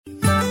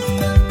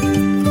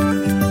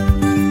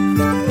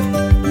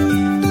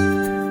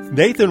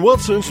Nathan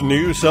Wilson's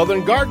new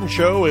Southern Garden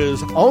Show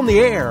is on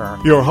the air.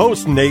 Your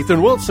host,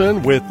 Nathan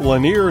Wilson, with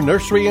Lanier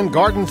Nursery and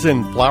Gardens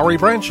in Flowery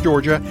Branch,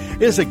 Georgia,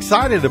 is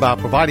excited about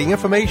providing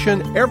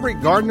information every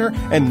gardener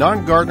and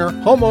non-gardener,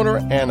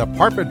 homeowner, and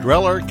apartment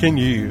dweller can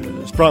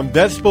use. From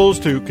vegetables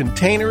to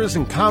containers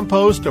and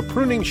compost to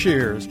pruning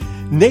shears,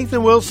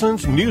 Nathan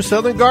Wilson's new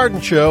Southern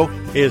Garden Show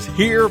is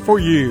here for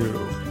you.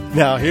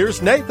 Now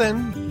here's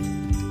Nathan.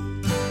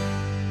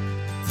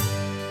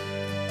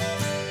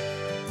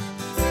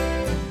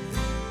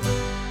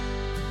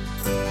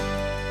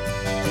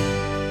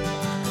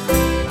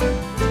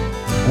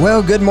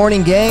 Well, good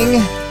morning,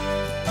 gang.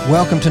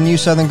 Welcome to New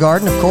Southern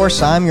Garden. Of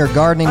course, I'm your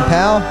gardening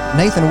pal,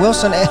 Nathan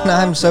Wilson, and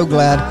I'm so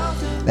glad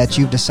that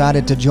you've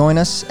decided to join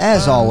us,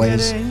 as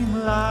always,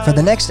 for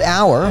the next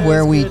hour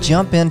where we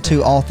jump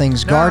into all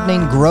things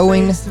gardening,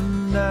 growing,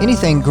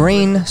 anything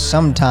green,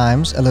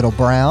 sometimes a little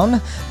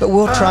brown, but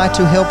we'll try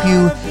to help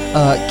you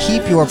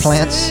keep your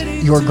plants,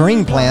 your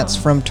green plants,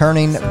 from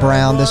turning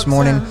brown this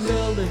morning.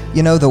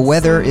 You know, the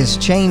weather is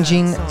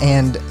changing,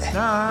 and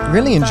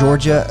really in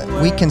Georgia,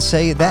 we can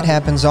say that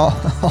happens all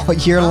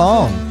year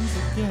long.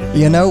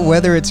 You know,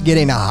 whether it's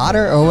getting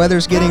hotter or whether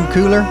it's getting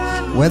cooler,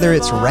 whether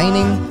it's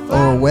raining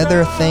or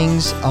whether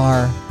things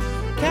are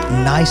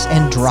nice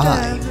and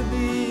dry.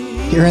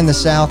 Here in the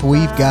South,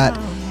 we've got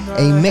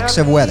a mix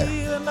of weather.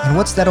 And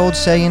what's that old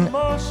saying?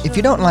 If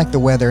you don't like the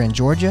weather in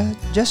Georgia,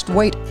 just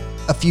wait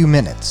a few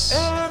minutes.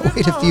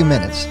 Wait a few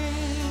minutes.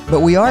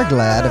 But we are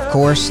glad, of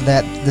course,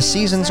 that the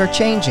seasons are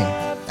changing.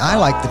 I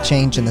like the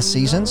change in the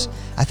seasons.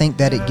 I think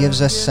that it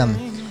gives us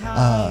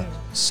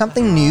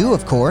something new,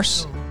 of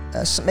course,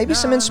 maybe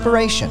some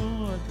inspiration.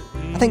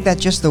 I think that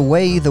just the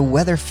way the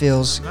weather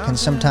feels can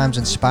sometimes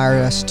inspire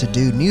us to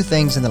do new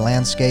things in the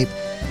landscape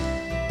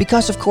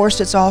because, of course,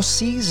 it's all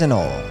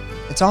seasonal.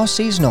 It's all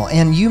seasonal,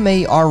 and you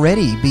may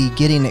already be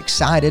getting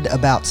excited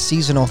about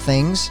seasonal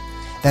things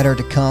that are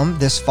to come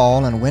this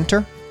fall and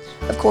winter.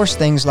 Of course,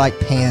 things like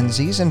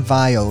pansies and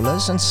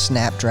violas and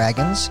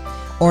snapdragons,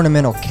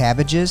 ornamental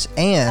cabbages,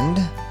 and,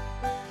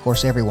 of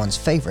course, everyone's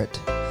favorite,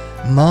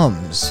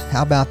 mums.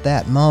 How about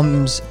that?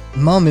 Mums.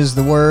 Mum is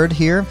the word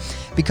here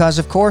because,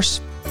 of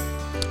course,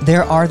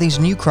 there are these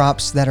new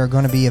crops that are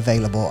going to be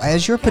available.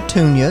 As your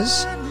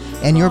petunias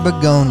and your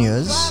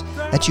begonias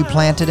that you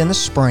planted in the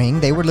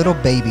spring, they were little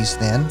babies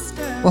then.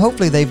 Well,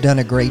 hopefully they've done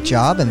a great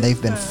job and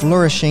they've been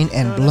flourishing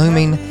and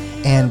blooming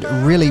and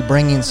really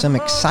bringing some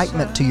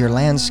excitement to your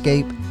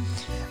landscape.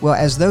 Well,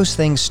 as those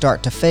things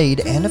start to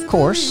fade, and of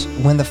course,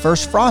 when the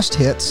first frost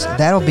hits,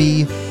 that'll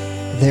be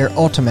their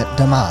ultimate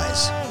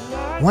demise.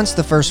 Once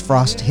the first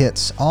frost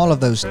hits, all of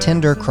those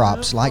tender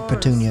crops like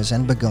petunias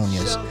and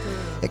begonias,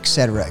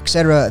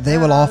 etc., they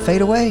will all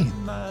fade away.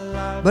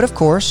 But of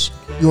course,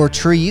 your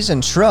trees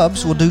and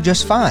shrubs will do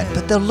just fine,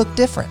 but they'll look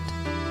different.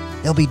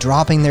 They'll be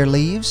dropping their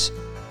leaves,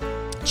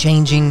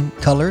 changing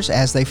colors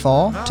as they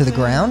fall to the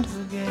ground.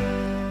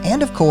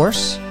 And of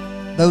course,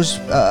 those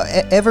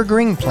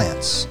evergreen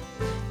plants,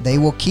 they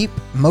will keep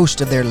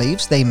most of their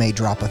leaves. They may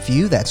drop a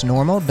few. That's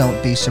normal.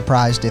 Don't be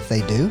surprised if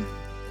they do.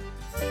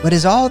 But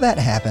as all that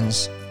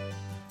happens,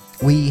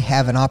 we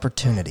have an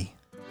opportunity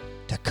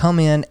to come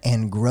in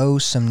and grow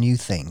some new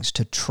things,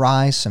 to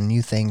try some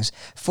new things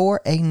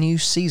for a new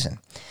season.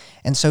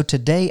 And so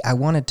today I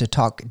wanted to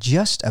talk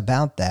just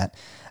about that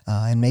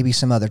and maybe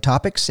some other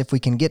topics if we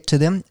can get to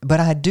them. But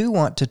I do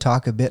want to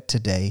talk a bit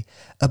today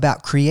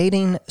about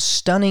creating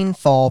stunning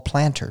fall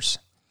planters.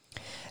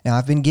 Now,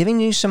 I've been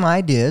giving you some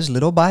ideas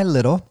little by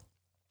little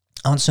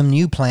on some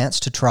new plants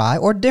to try,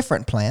 or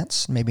different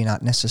plants, maybe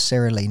not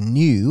necessarily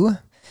new,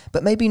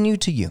 but maybe new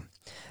to you.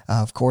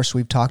 Of course,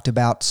 we've talked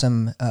about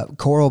some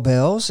coral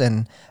bells,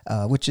 and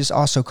which is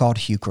also called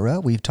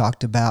heuchera. We've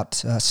talked about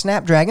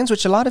snapdragons,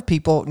 which a lot of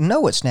people know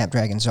what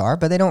snapdragons are,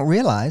 but they don't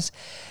realize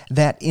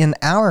that in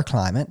our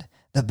climate,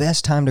 the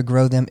best time to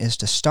grow them is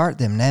to start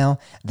them now.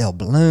 They'll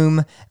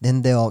bloom,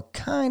 then they'll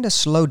kind of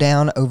slow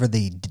down over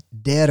the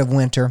dead of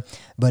winter,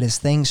 but as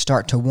things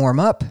start to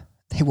warm up,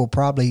 they will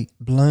probably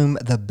bloom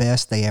the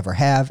best they ever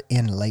have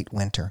in late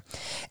winter.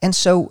 And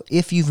so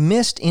if you've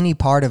missed any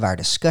part of our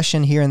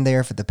discussion here and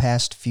there for the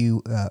past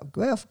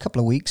couple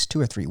of weeks,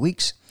 2 or 3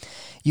 weeks,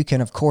 you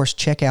can, of course,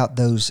 check out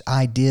those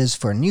ideas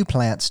for new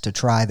plants to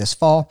try this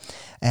fall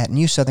at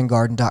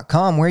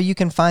newsoutherngarden.com, where you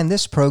can find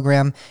this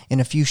program in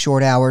a few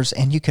short hours,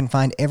 and you can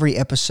find every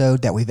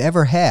episode that we've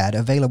ever had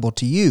available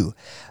to you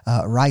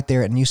right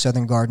there at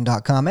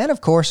newsoutherngarden.com, and,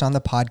 of course, on the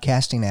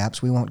podcasting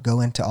apps. We won't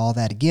go into all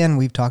that again.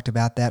 We've talked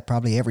about that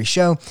probably every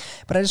show,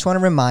 but I just want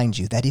to remind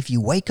you that if you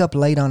wake up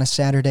late on a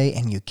Saturday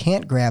and you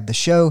can't grab the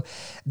show,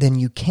 then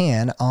you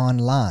can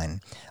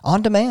online,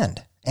 on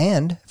demand,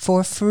 and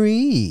for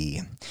free.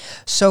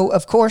 So,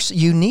 of course,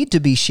 you need to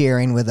be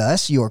sharing with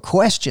us your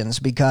questions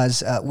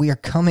because we are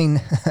coming,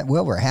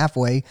 we're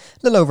a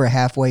little over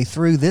halfway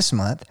through this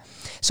month.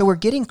 So we're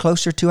getting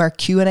closer to our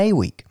Q&A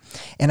week.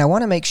 And I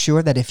want to make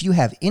sure that if you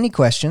have any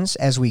questions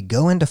as we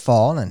go into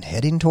fall and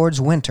heading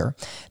towards winter,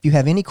 if you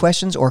have any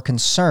questions or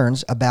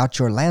concerns about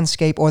your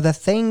landscape or the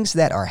things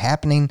that are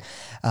happening,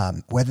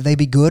 whether they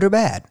be good or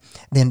bad,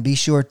 then be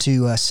sure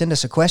to send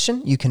us a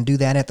question. You can do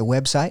that at the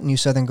website,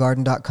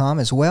 newsoutherngarden.com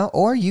as well,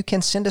 or you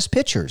can send us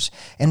pictures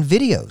and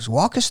videos.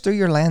 Walk us through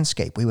your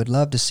landscape. We would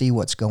love to see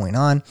what's going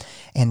on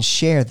and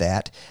share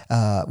that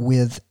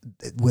with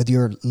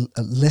your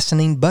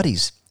listening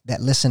buddies that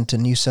listen to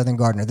New Southern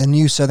Gardener, the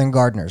New Southern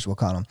Gardeners, we'll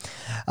call them.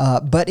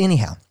 But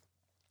anyhow,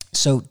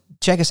 so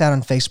check us out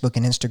on Facebook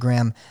and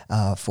Instagram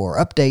for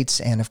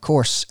updates and, of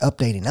course,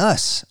 updating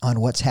us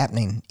on what's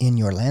happening in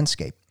your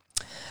landscape.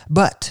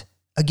 But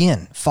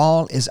again,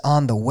 fall is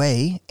on the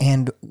way,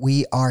 and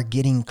we are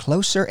getting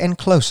closer and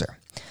closer.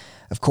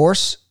 Of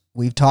course,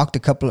 we've talked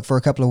for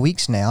a couple of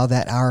weeks now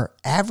that our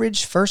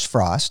average first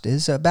frost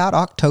is about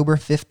October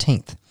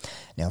 15th.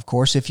 Now, of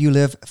course, if you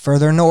live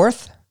further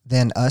north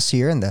than us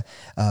here in the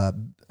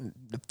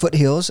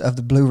foothills of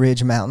the Blue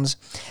Ridge Mountains,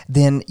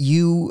 then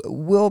you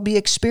will be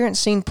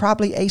experiencing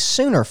probably a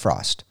sooner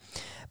frost.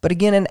 But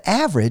again, an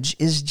average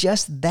is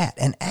just that.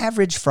 An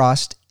average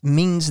frost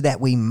means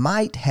that we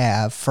might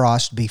have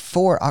frost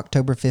before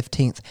October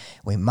 15th.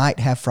 We might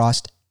have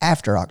frost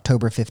after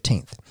October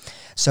 15th.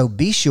 So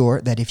be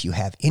sure that if you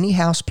have any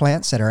house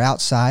plants that are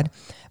outside,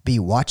 be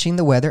watching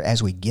the weather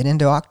as we get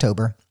into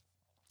October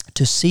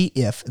to see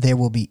if there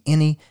will be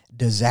any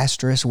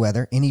disastrous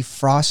weather, any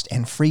frost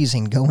and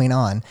freezing going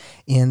on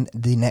in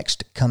the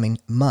next coming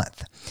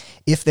month.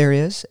 If there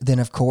is, then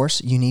of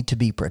course you need to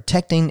be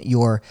protecting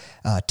your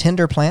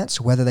tender plants,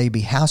 whether they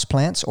be house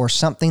plants or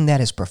something that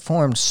has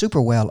performed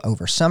super well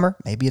over summer.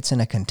 Maybe it's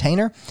in a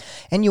container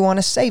and you want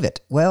to save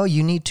it. Well,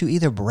 you need to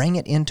either bring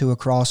it into a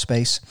crawl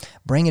space,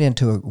 bring it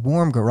into a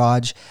warm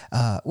garage,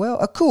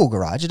 a cool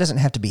garage. It doesn't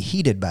have to be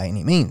heated by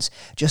any means.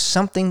 Just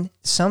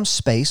some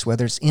space,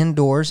 whether it's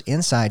indoors,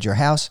 inside your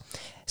house,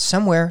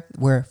 somewhere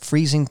where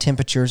freezing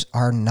temperatures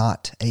are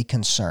not a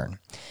concern.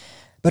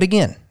 But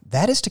again,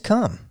 that is to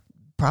come,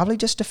 probably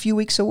just a few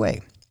weeks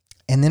away.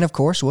 And then, of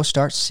course, we'll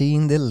start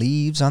seeing the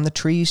leaves on the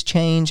trees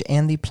change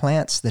and the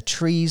plants, the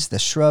trees, the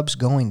shrubs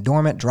going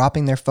dormant,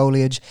 dropping their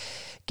foliage,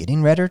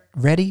 getting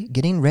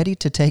ready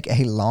to take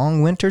a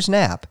long winter's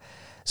nap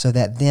so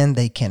that then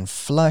they can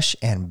flush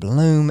and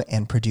bloom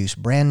and produce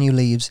brand new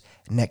leaves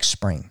next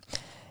spring.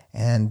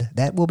 And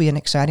that will be an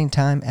exciting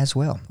time as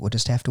well. We'll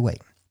just have to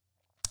wait.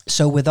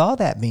 So with all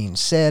that being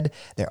said,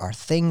 there are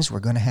things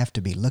we're going to have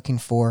to be looking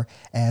for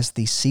as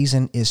the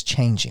season is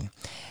changing.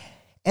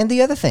 And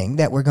the other thing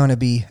that we're going to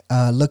be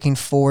looking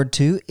forward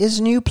to is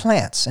new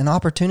plants, an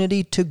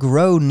opportunity to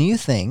grow new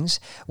things,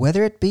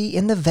 whether it be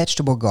in the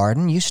vegetable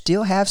garden. You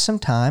still have some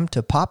time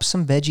to pop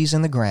some veggies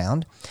in the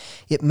ground.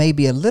 It may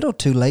be a little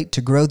too late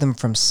to grow them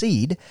from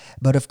seed,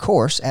 but of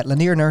course, at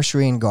Lanier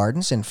Nursery and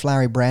Gardens in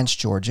Flowery Branch,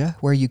 Georgia,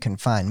 where you can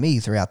find me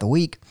throughout the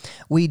week,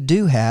 we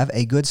do have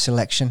a good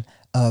selection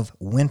of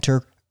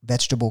winter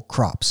vegetable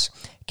crops,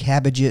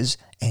 cabbages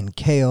and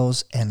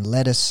kales and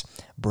lettuce,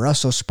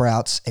 Brussels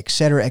sprouts,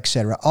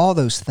 etc., all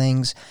those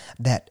things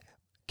that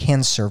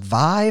can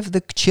survive the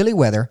chilly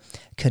weather,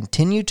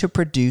 continue to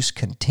produce,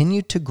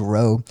 continue to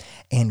grow,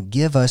 and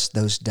give us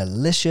those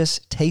delicious,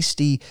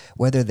 tasty,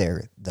 whether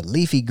they're the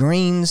leafy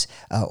greens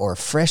or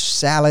fresh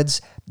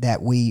salads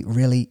that we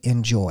really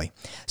enjoy.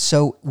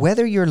 So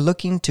whether you're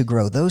looking to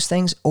grow those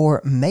things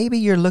or maybe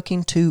you're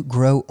looking to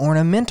grow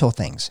ornamental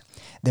things,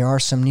 there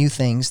are some new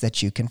things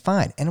that you can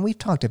find, and we've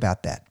talked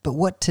about that. But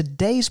what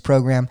today's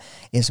program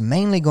is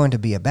mainly going to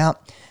be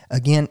about,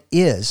 again,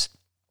 is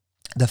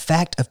the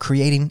fact of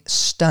creating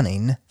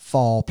stunning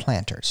fall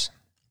planters.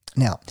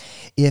 Now,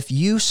 if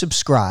you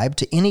subscribe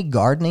to any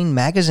gardening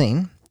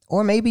magazine,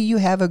 or maybe you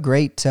have a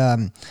great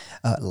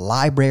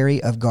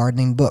library of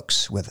gardening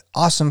books with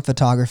awesome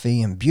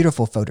photography and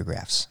beautiful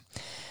photographs,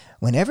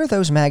 whenever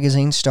those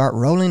magazines start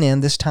rolling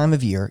in this time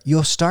of year,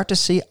 you'll start to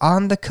see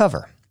on the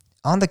cover,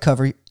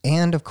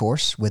 and of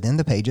course within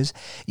the pages,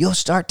 you'll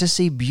start to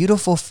see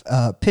beautiful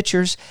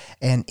pictures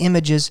and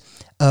images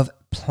of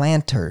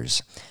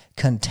planters,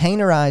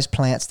 containerized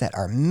plants that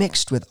are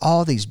mixed with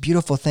all these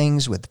beautiful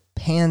things, with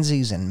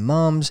pansies and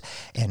mums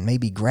and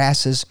maybe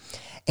grasses.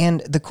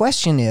 And the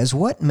question is,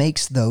 what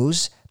makes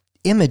those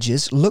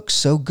images look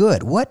so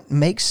good? What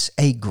makes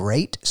a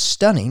great,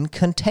 stunning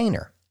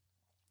container?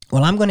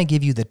 Well, I'm going to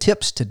give you the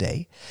tips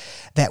today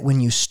that when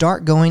you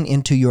start going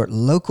into your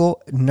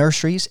local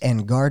nurseries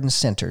and garden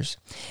centers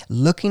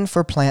looking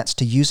for plants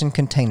to use in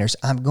containers,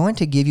 I'm going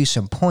to give you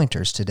some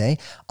pointers today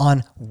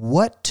on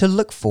what to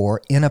look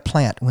for in a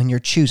plant when you're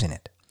choosing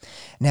it.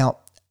 Now,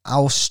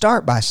 I'll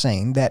start by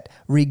saying that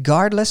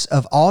regardless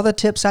of all the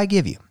tips I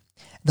give you,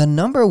 the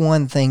number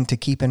one thing to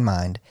keep in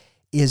mind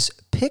is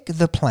pick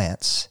the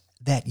plants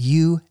that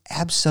you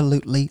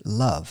absolutely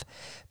love.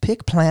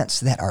 Pick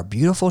plants that are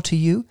beautiful to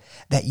you,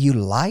 that you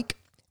like,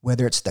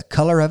 whether it's the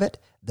color of it,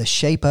 the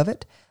shape of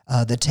it,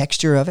 the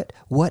texture of it,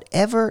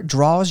 whatever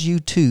draws you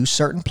to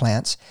certain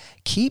plants,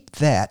 keep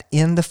that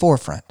in the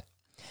forefront.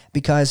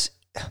 Because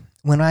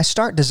when I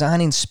start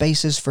designing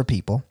spaces for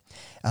people,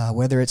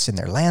 whether it's in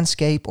their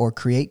landscape or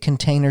create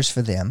containers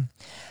for them,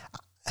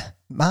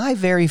 my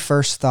very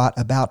first thought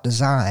about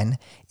design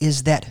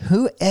is that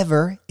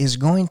whoever is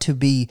going to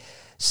be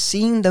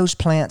seeing those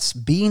plants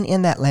being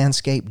in that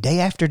landscape day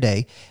after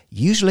day,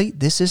 usually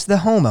this is the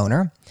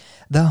homeowner,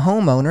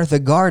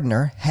 the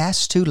gardener,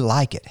 has to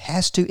like it,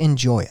 has to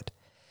enjoy it.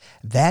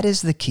 That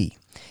is the key.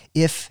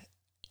 If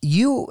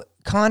you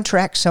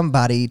contract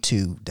somebody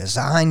to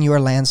design your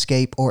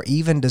landscape or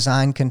even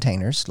design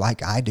containers,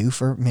 like I do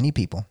for many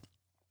people,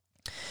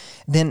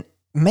 then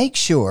make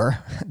sure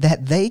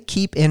that they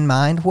keep in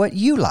mind what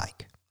you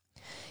like.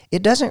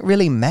 It doesn't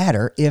really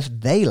matter if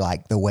they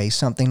like the way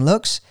something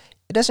looks.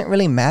 It doesn't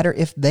really matter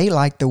if they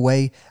like the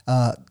way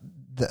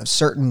the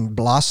certain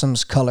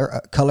blossoms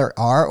color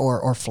are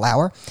or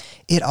flower.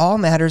 It all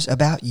matters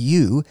about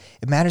you.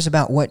 It matters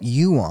about what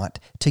you want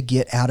to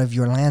get out of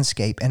your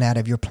landscape and out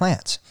of your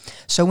plants.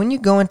 So when you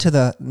go into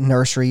the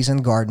nurseries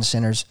and garden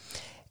centers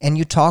and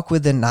you talk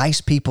with the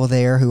nice people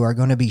there who are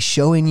going to be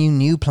showing you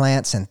new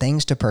plants and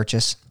things to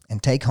purchase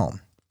and take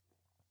home,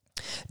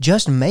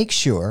 just make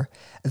sure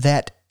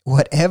that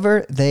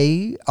whatever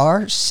they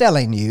are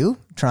selling you,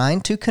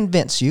 trying to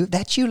convince you,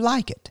 that you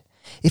like it.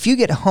 If you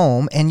get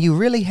home and you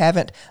really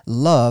haven't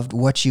loved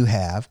what you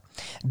have,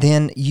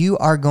 then you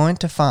are going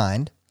to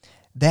find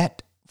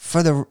that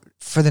for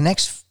the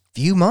next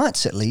few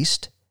months at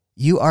least,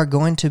 you are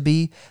going to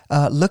be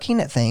looking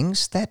at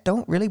things that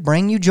don't really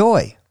bring you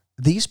joy.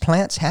 These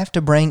plants have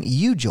to bring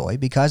you joy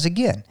because,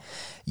 again,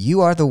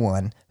 you are the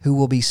one who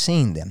will be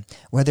seeing them.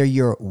 Whether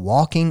you're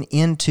walking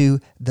into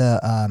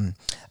the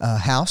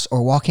house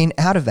or walking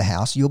out of the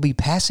house, you'll be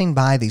passing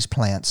by these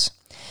plants,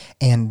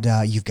 and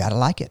you've got to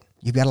like it.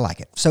 You've got to like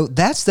it. So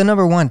that's the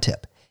number one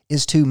tip,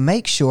 is to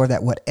make sure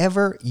that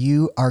whatever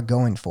you are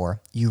going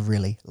for, you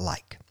really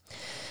like.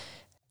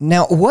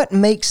 Now, what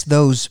makes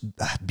those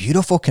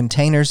beautiful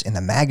containers in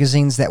the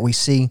magazines that we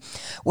see,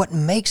 what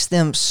makes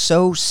them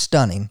so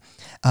stunning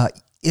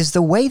is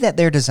the way that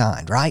they're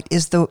designed, right?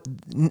 Is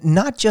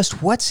not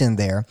just what's in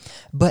there,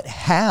 but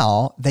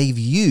how they've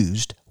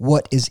used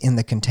what is in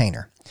the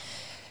container.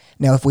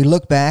 Now, if we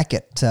look back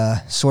at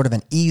sort of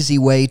an easy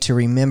way to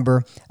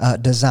remember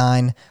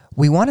design,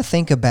 we want to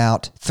think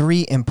about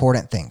three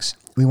important things.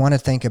 We want to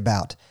think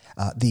about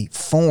the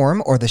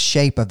form or the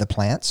shape of the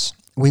plants.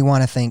 We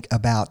want to think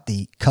about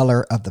the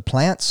color of the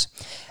plants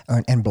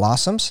and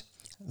blossoms,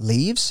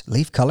 leaves,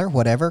 leaf color,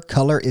 whatever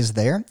color is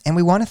there. And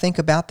we want to think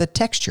about the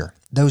texture,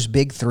 those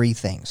big three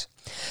things.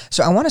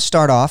 So I want to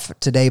start off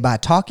today by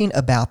talking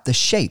about the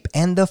shape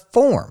and the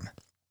form.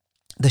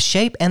 The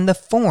shape and the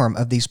form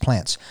of these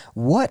plants.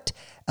 What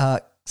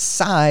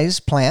size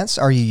plants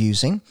are you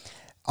using?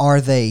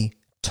 Are they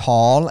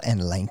tall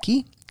and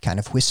lanky, kind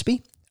of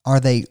wispy? Are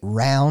they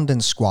round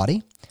and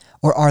squatty?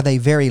 Or are they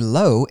very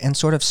low and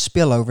sort of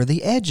spill over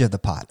the edge of the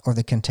pot or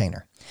the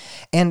container?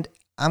 And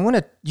I'm going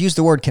to use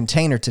the word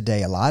container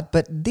today a lot,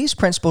 but these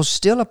principles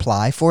still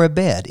apply for a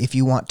bed. If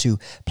you want to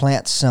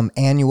plant some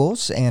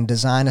annuals and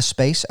design a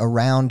space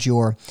around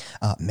your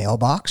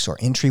mailbox or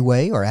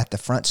entryway or at the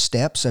front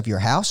steps of your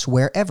house,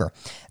 wherever,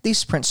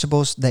 these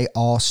principles, they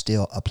all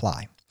still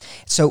apply.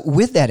 So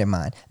with that in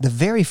mind, the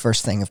very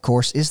first thing, of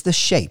course, is the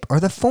shape or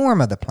the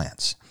form of the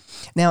plants.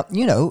 Now,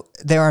 you know,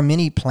 there are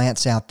many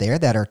plants out there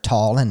that are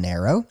tall and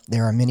narrow.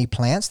 There are many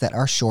plants that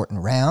are short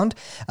and round.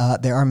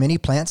 There are many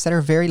plants that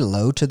are very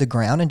low to the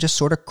ground and just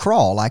sort of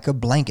crawl like a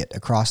blanket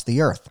across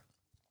the earth.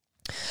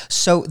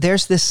 So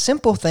there's this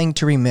simple thing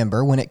to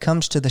remember when it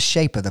comes to the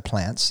shape of the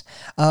plants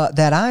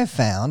that I've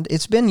found.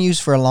 It's been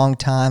used for a long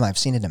time. I've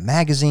seen it in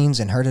magazines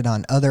and heard it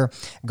on other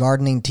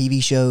gardening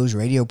TV shows,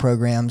 radio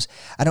programs.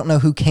 I don't know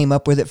who came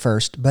up with it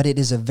first, but it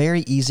is a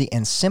very easy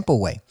and simple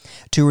way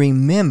to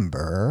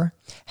remember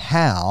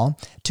how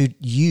to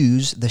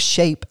use the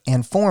shape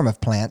and form of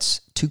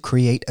plants to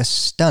create a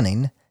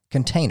stunning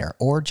container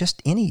or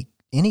just any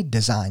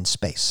design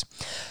space.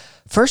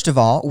 First of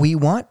all, we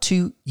want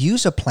to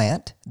use a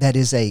plant that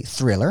is a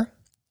thriller.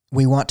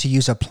 We want to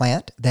use a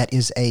plant that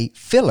is a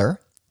filler,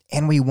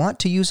 and we want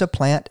to use a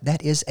plant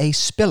that is a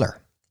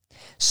spiller.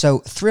 So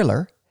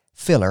thriller,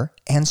 filler,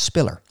 and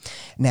spiller.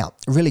 Now,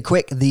 really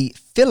quick, the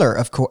thriller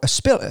is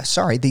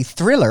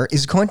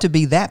going to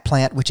be that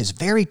plant which is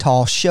very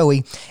tall,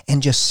 showy,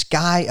 and just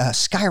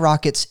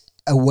skyrockets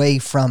away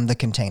from the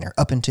container,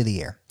 up into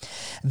the air.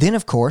 Then,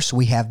 of course,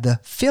 we have the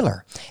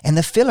filler. And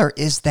the filler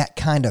is that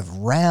kind of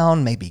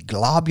round, maybe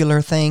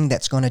globular thing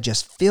that's going to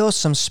just fill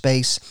some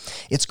space.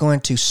 It's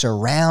going to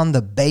surround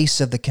the base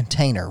of the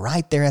container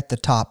right there at the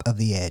top of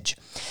the edge.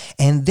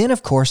 And then,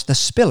 of course, the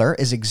spiller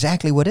is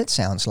exactly what it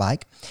sounds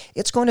like.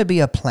 It's going to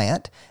be a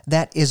plant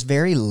that is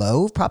very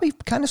low, probably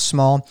kind of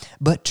small,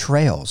 but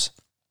trails.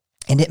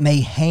 And it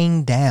may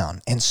hang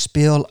down and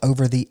spill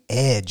over the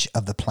edge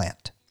of the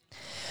plant.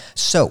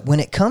 So when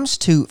it comes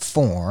to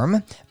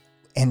form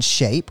and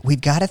shape,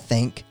 we've got to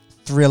think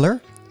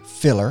thriller,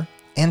 filler,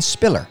 and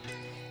spiller.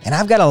 And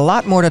I've got a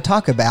lot more to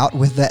talk about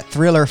with that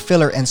thriller,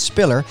 filler, and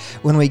spiller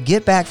when we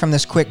get back from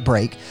this quick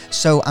break.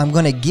 So I'm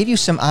going to give you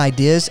some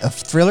ideas of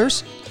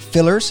thrillers,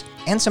 fillers,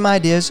 and some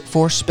ideas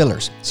for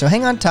spillers. So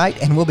hang on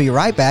tight, and we'll be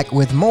right back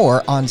with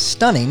more on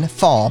stunning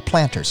fall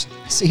planters.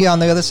 See you on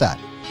the other side.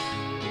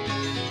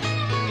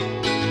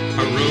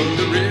 I rode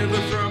the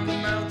river from the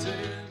mountains.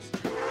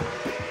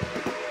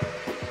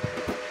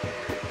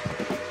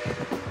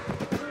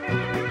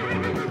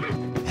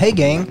 Hey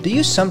gang, do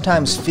you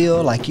sometimes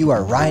feel like you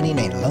are riding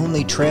a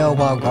lonely trail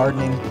while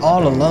gardening,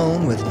 all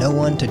alone with no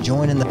one to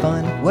join in the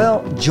fun?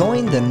 Well,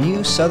 join the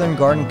New Southern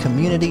Garden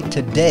community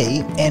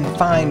today and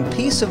find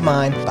peace of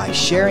mind by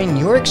sharing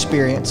your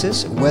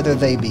experiences, whether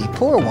they be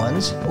poor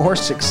ones or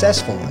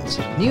successful ones.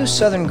 New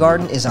Southern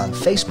Garden is on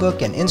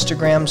Facebook and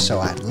Instagram, so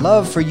I'd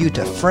love for you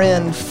to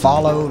friend,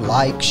 follow,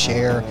 like,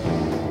 share,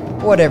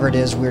 whatever it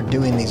is we're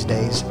doing these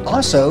days.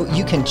 Also,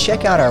 you can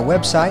check out our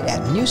website at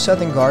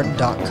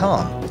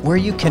newsoutherngarden.com, where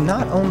you can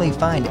not only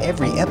find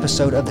every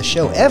episode of the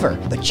show ever,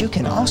 but you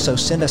can also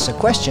send us a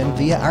question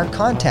via our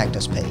Contact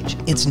Us page.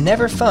 It's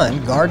never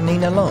fun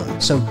gardening alone,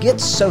 so get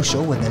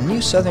social with the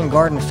New Southern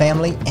Garden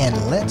family and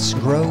let's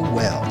grow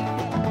well.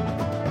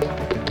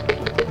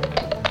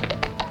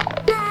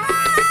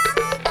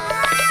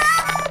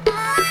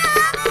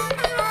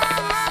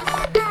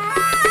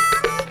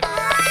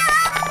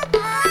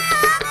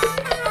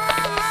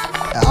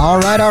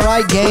 All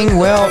right, gang.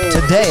 Well,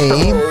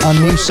 today on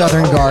New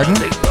Southern Garden,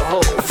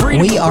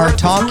 we are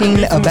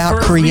talking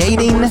about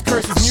creating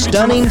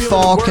stunning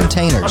fall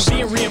containers.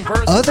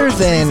 Other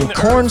than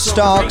corn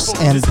stalks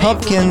and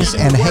pumpkins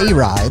and hay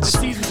rides,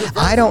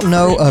 I don't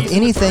know of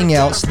anything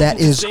else that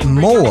is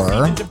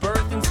more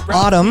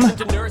autumn.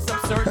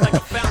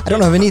 I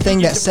don't know of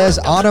anything that says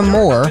autumn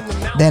more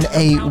than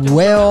a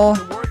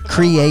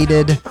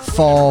well-created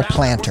fall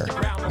planter.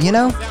 You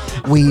know,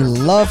 we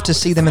love to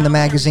see them in the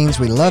magazines.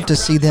 We love to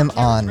see them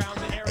on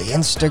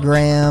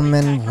Instagram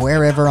and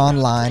wherever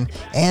online.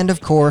 And of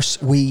course,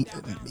 we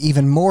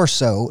even more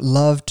so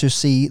love to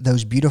see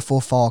those beautiful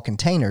fall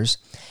containers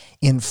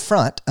in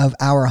front of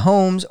our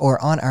homes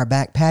or on our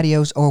back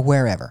patios or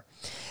wherever.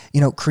 You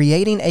know,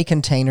 creating a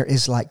container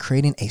is like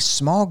creating a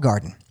small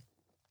garden,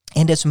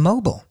 and it's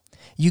mobile.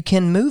 You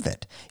can move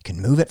it. You can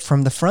move it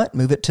from the front,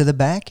 move it to the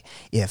back.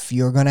 If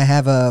you're going to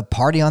have a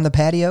party on the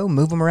patio,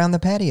 move them around the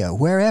patio,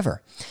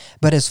 wherever.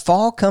 But as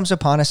fall comes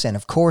upon us, and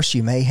of course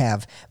you may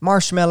have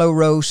marshmallow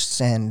roasts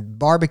and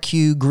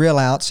barbecue grill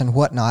outs and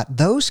whatnot,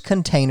 those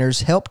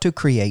containers help to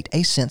create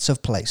a sense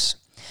of place.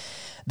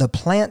 The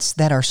plants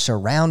that are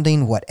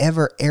surrounding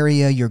whatever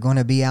area you're going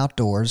to be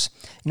outdoors,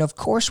 you know, of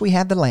course we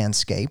have the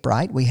landscape,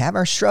 right? We have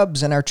our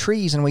shrubs and our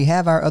trees and we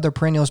have our other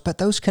perennials, but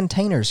those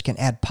containers can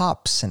add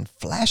pops and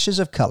flashes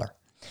of color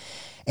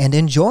and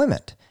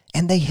enjoyment.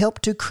 And they help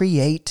to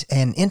create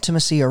an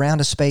intimacy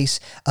around a space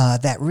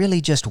that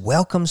really just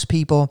welcomes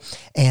people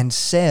and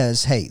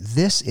says, hey,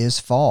 this is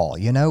fall.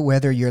 You know,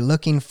 whether you're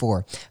looking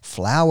for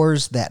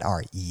flowers that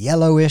are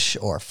yellowish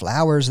or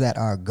flowers that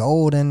are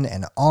golden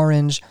and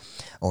orange,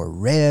 or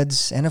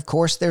reds, and of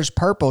course there's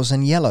purples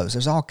and yellows.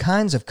 There's all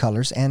kinds of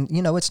colors, and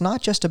you know, it's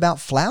not just about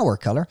flower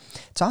color,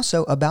 it's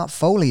also about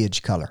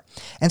foliage color.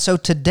 And so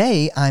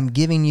today I'm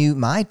giving you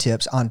my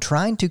tips on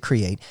trying to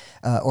create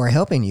or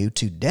helping you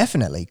to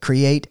definitely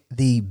create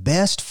the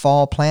best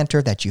fall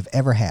planter that you've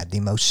ever had, the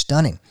most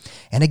stunning.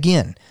 And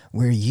again,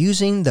 we're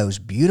using those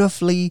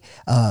beautiful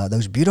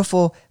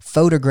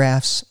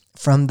photographs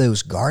from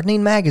those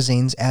gardening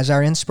magazines as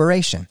our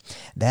inspiration.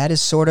 That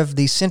is sort of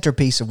the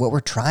centerpiece of what we're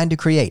trying to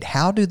create.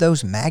 How do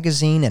those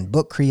magazine and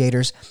book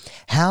creators,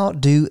 how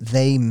do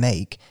they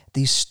make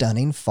these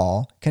stunning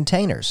fall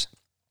containers?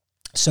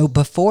 So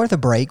before the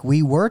break,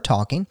 we were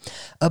talking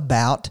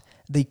about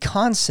the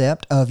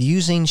concept of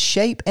using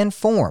shape and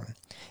form.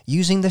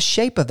 Using the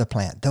shape of the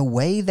plant, the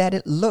way that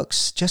it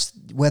looks, just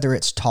whether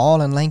it's tall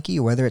and lanky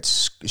or whether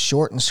it's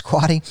short and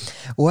squatty,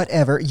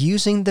 whatever,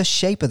 using the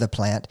shape of the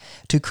plant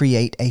to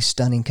create a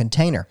stunning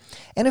container.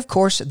 And of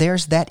course,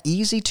 there's that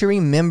easy to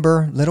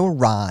remember little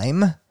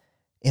rhyme.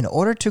 In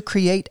order to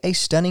create a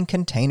stunning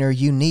container,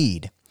 you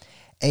need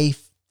a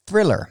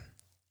thriller,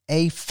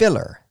 a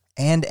filler,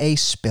 and a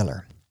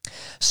spiller.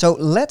 So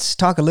let's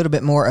talk a little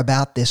bit more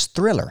about this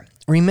thriller.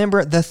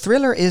 Remember, the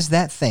thriller is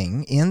that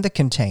thing in the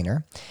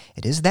container.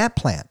 It is that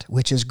plant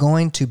which is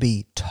going to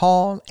be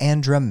tall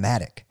and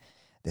dramatic.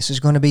 This is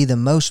going to be the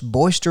most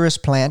boisterous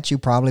plant you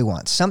probably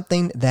want.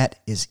 Something that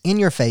is in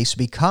your face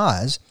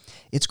because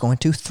it's going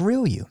to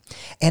thrill you.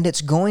 And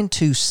it's going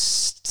to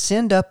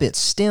send up its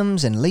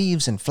stems and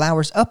leaves and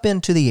flowers up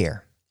into the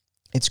air.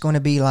 It's going to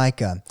be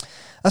like a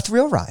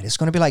thrill ride. It's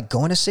going to be like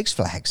going to Six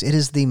Flags. It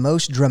is the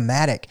most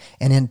dramatic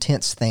and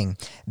intense thing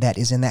that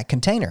is in that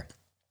container.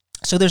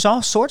 So there's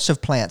all sorts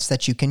of plants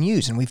that you can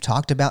use, and we've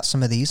talked about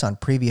some of these on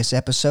previous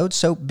episodes,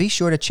 so be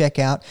sure to check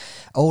out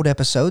old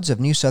episodes of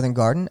New Southern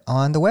Garden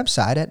on the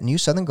website at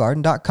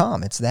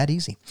newsoutherngarden.com. It's that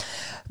easy.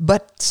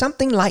 But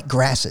something like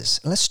grasses,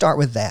 let's start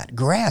with that.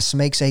 Grass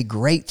makes a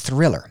great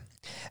thriller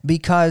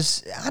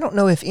because I don't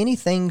know if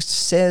anything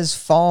says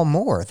fall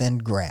more than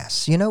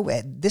grass. You know,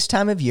 at this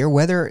time of year,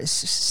 whether,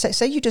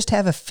 say you just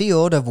have a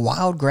field of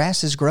wild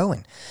grasses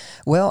growing,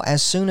 Well,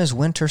 as soon as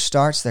winter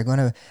starts, they're going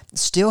to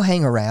still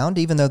hang around,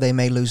 even though they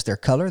may lose their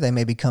color. They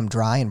may become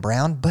dry and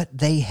brown, but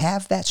they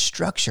have that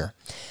structure.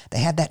 They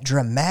have that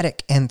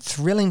dramatic and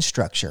thrilling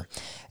structure.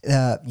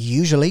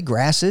 Usually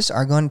grasses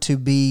are going to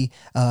be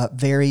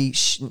very,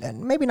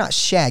 maybe not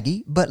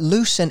shaggy, but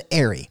loose and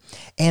airy,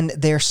 and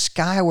they're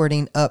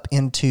skywarding up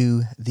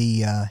into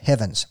the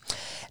heavens.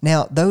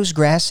 Now, those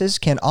grasses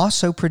can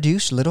also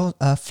produce little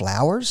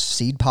flowers,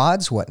 seed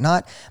pods,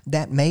 whatnot,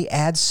 that may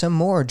add some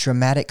more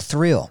dramatic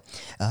thrill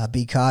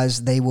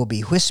because they will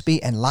be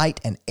wispy and light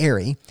and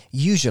airy,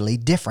 usually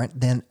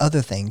different than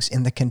other things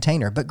in the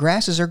container. But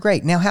grasses are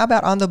great. Now, how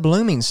about on the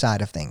blooming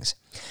side of things?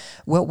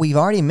 Well, we've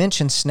already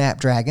mentioned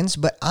snapdragons,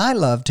 but I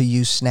love to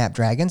use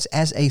snapdragons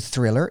as a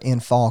thriller in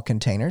fall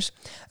containers.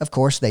 Of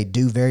course, they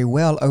do very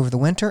well over the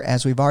winter,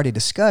 as we've already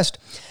discussed,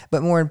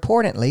 but more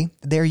importantly,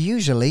 they're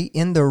usually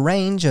in the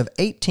range of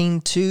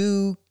 18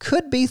 to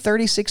could be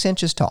 36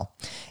 inches tall.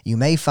 You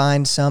may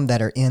find some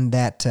that are in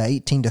that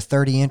 18 to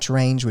 30 inch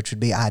range, which would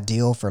be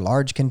ideal for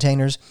large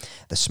containers.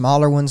 The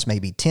smaller ones,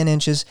 maybe 10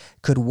 inches,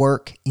 could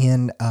work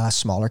in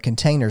smaller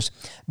containers.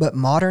 But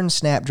modern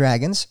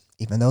snapdragons,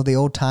 even though the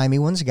old-timey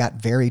ones got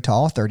very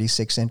tall,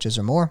 36 inches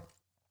or more,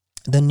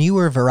 the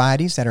newer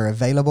varieties that are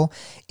available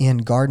in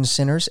garden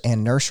centers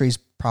and nurseries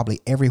probably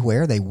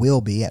everywhere, they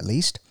will be at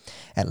least.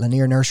 At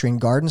Lanier Nursery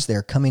and Gardens,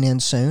 they're coming in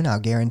soon, I'll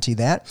guarantee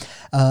that.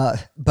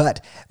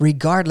 But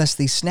regardless,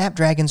 these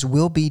snapdragons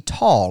will be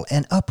tall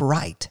and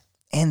upright.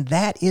 And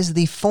that is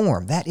the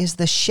form, that is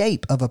the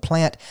shape of a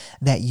plant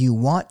that you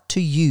want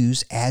to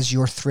use as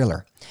your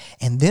thriller.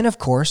 And then, of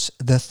course,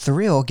 the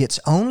thrill gets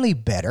only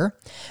better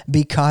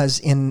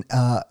because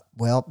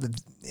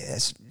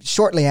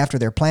shortly after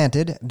they're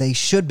planted, they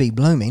should be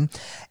blooming.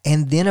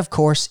 And then, of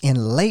course, in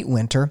late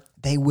winter,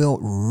 they will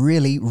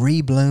really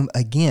rebloom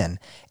again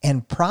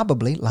and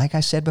probably, like I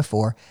said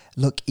before,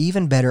 look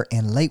even better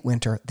in late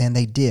winter than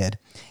they did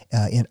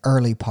in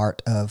early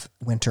part of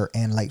winter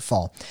and late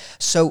fall.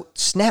 So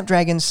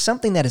snapdragons,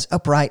 something that is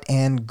upright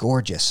and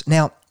gorgeous.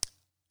 Now,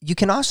 you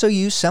can also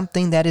use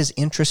something that is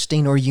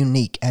interesting or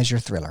unique as your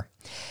thriller.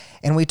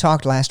 And we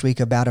talked last week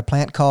about a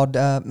plant called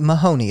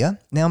Mahonia.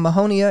 Now,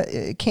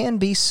 Mahonia can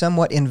be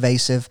somewhat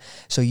invasive,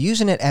 so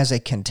using it as a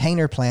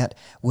container plant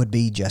would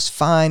be just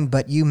fine,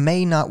 but you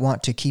may not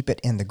want to keep it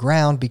in the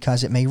ground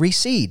because it may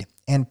reseed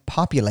and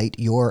populate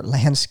your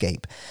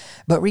landscape.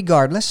 But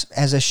regardless,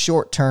 as a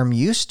short-term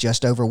use,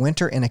 just over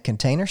winter in a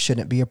container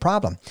shouldn't be a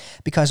problem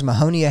because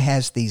Mahonia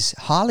has these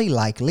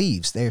holly-like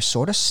leaves. They're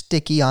sort of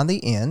sticky on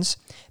the ends.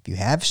 If you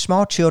have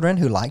small children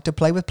who like to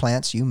play with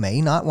plants, you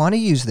may not want to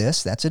use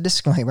this. That's a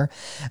disclaimer.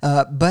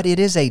 But it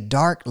is a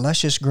dark,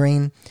 luscious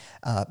green,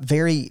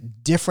 very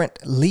different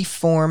leaf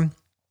form.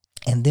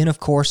 And then, of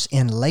course,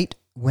 in late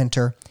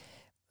winter,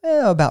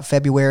 about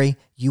February,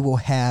 you will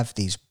have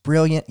these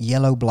brilliant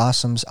yellow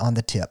blossoms on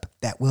the tip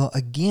that will,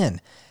 again,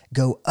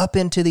 go up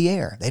into the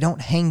air. They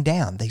don't hang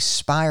down. They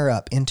spire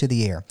up into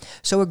the air.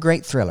 So a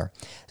great thriller.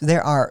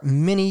 There are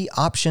many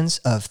options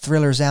of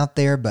thrillers out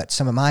there, but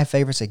some of my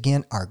favorites,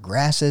 again, are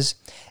grasses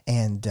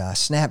and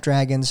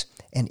snapdragons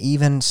and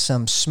even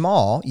some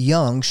small,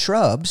 young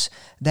shrubs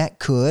that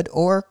could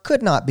or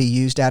could not be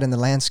used out in the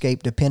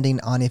landscape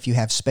depending on if you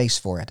have space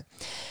for it.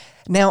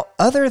 Now,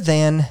 other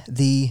than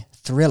the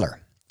thriller,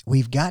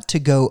 we've got to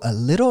go a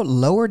little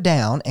lower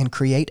down and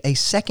create a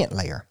second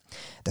layer.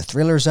 The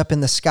thriller's up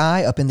in the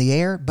sky, up in the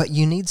air, but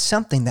you need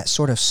something that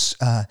sort of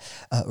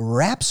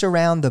wraps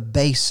around the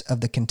base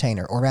of the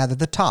container, or rather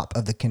the top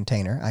of the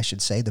container, I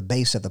should say, the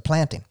base of the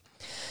planting.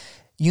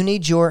 You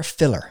need your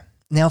filler.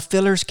 Now,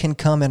 fillers can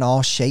come in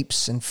all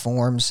shapes and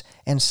forms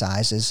and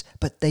sizes,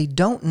 but they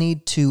don't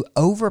need to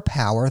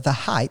overpower the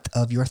height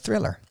of your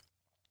thriller.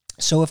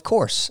 So, of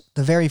course,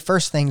 the very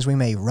first things we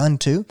may run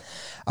to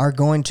are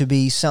going to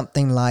be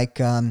something like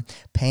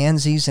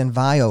pansies and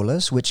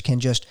violas, which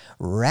can just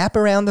wrap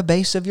around the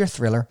base of your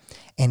thriller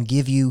and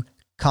give you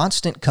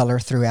constant color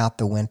throughout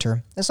the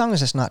winter, as long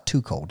as it's not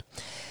too cold.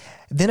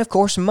 Then, of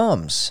course,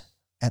 mums.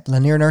 At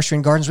Lanier Nursery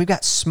and Gardens, we've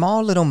got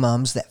small little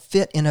mums that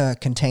fit in a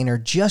container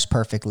just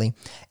perfectly,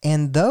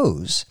 and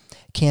those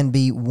can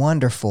be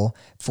wonderful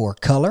for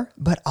color,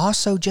 but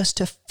also just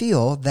to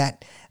fill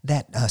that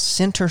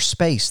center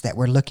space that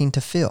we're looking to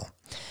fill.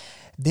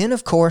 Then,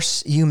 of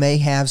course, you may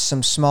have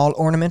some small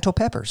ornamental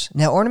peppers.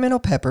 Now,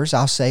 ornamental peppers,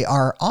 I'll say,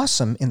 are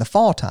awesome in the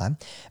fall time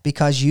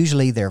because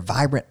usually they're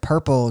vibrant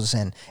purples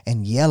and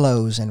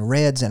yellows and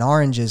reds and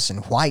oranges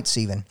and whites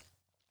even.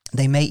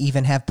 They may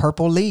even have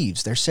purple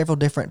leaves. There's several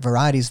different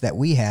varieties that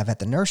we have at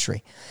the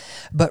nursery.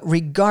 But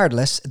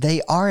regardless,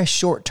 they are a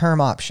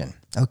short-term option,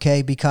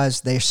 okay,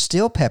 because they're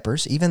still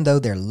peppers, even though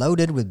they're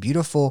loaded with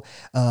beautiful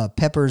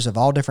peppers of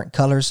all different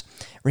colors.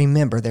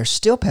 Remember, they're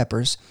still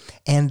peppers,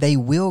 and they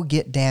will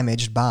get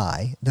damaged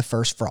by the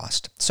first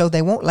frost. So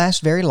they won't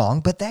last very long,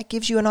 but that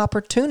gives you an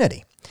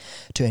opportunity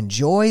to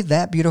enjoy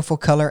that beautiful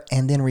color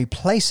and then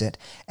replace it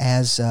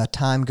as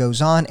time goes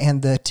on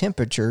and the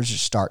temperatures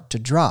start to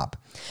drop.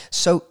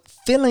 So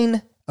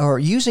filling or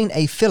using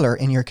a filler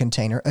in your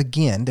container,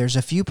 again, there's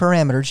a few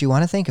parameters you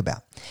want to think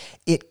about.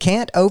 It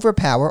can't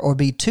overpower or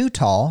be too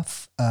tall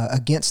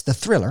against the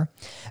thriller,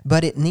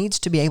 but it needs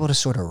to be able to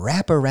sort of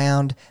wrap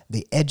around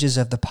the edges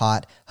of the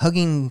pot,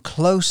 hugging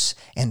close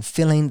and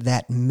filling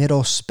that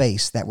middle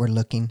space that we're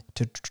looking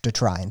to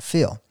try and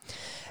fill.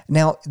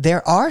 Now,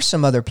 there are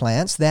some other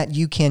plants that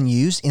you can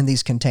use in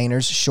these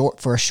containers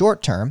for a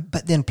short term,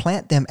 but then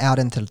plant them out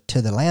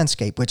into the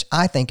landscape, which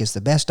I think is the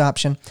best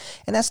option,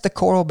 and that's the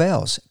coral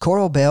bells.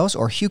 Coral bells,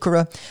 or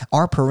heuchera,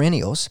 are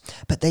perennials,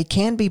 but they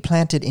can be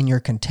planted in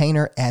your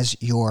container as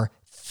your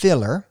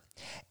filler.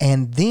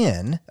 And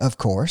then, of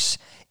course,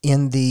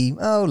 in the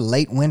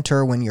late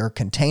winter when your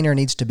container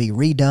needs to be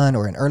redone,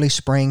 or in early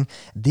spring,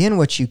 then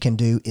what you can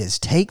do is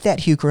take that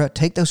heuchera,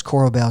 take those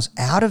coral bells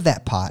out of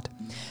that pot,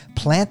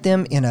 plant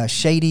them in a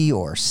shady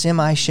or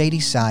semi-shady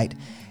site,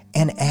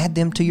 and add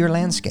them to your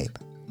landscape.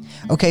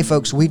 Okay,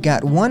 folks, we've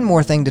got one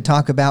more thing to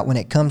talk about when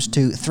it comes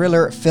to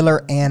thriller,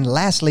 filler, and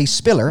lastly,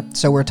 spiller.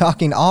 So we're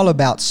talking all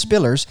about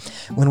spillers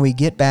when we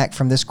get back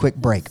from this quick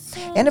break.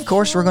 And of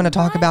course, we're going to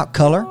talk about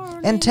color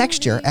and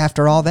texture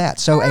after all that.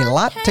 So a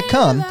lot to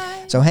come.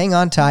 So hang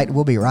on tight.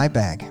 We'll be right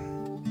back.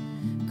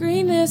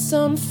 Greenness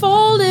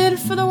unfolded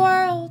for the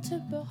world to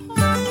behold.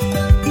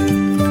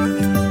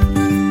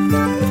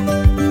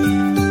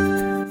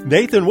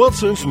 Nathan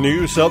Wilson's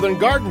new Southern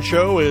Garden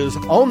Show is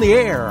on the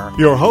air.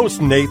 Your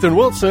host, Nathan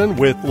Wilson,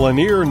 with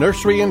Lanier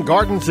Nursery and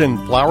Gardens in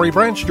Flowery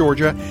Branch,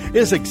 Georgia,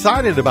 is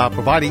excited about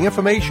providing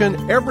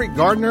information every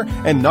gardener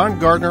and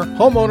non-gardener,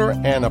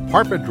 homeowner, and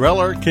apartment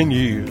dweller can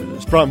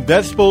use. From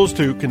vegetables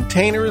to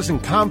containers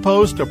and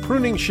compost to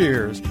pruning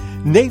shears,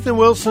 Nathan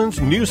Wilson's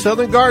new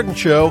Southern Garden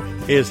Show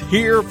is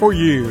here for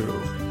you.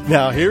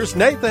 Now here's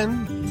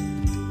Nathan.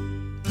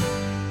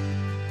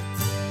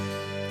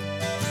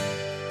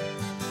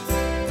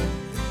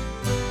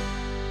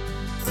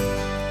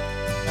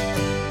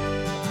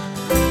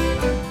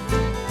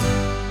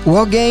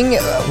 Well, gang,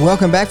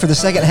 welcome back for the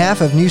second half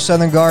of New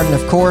Southern Garden.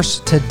 Of course,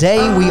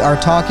 today we are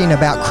talking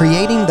about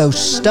creating those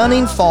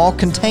stunning fall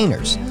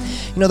containers.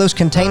 You know, those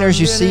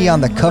containers you see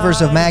on the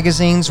covers of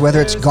magazines,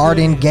 whether it's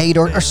Garden Gate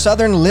or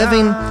Southern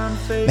Living.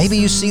 Maybe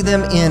you see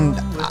them in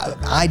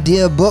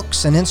idea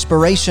books and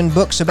inspiration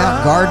books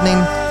about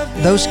gardening.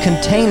 Those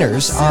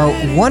containers are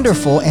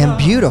wonderful and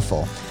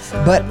beautiful,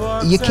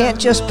 but you can't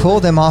just pull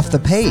them off the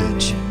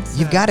page.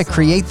 You've got to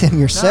create them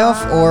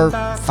yourself or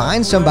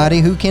find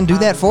somebody who can do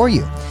that for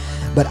you.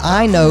 But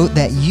I know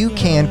that you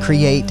can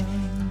create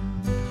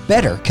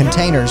better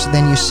containers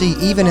than you see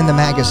even in the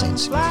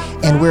magazines.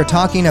 And we're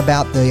talking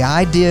about the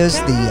ideas,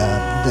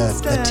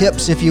 the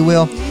tips, if you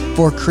will,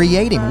 for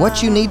creating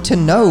what you need to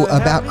know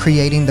about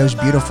creating those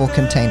beautiful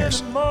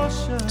containers.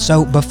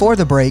 So before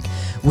the break,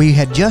 we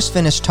had just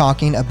finished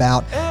talking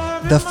about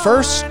the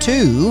first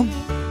 2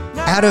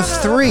 out of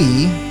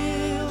 3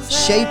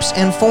 shapes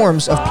and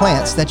forms of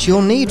plants that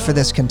you'll need for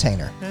this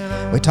container.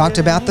 We talked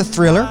about the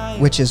thriller,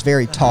 which is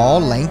very tall,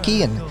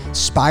 lanky, and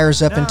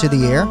spires up into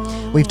the air.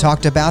 We've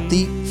talked about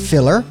the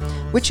filler,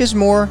 which is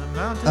more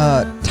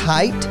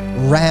tight,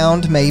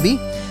 round maybe.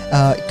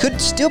 It could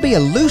still be a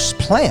loose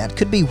plant,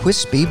 could be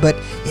wispy, but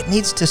it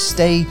needs to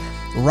stay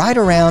right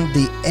around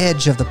the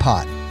edge of the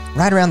pot,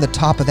 right around the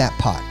top of that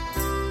pot.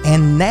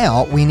 And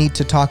now we need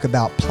to talk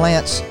about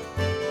plants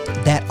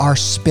that are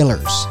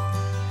spillers.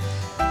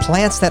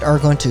 Plants that are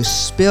going to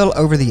spill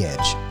over the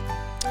edge.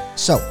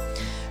 So,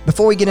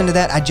 before we get into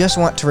that, I just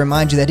want to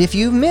remind you that if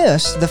you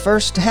missed the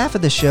first half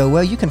of the show,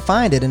 well, you can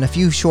find it in a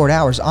few short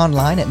hours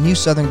online at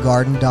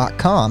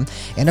newsoutherngarden.com.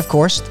 And of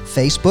course,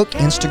 Facebook,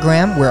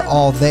 Instagram, we're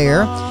all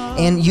there.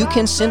 And you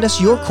can send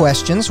us your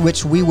questions,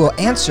 which we will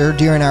answer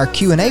during our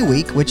Q&A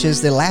week, which is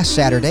the last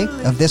Saturday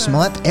of this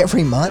month,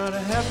 every month.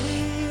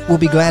 We'll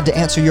be glad to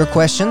answer your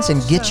questions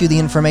and get you the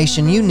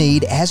information you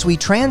need as we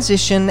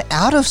transition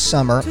out of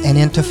summer and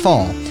into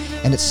fall.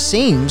 And it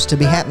seems to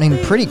be happening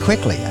pretty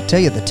quickly. I tell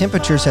you, the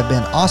temperatures have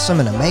been awesome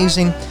and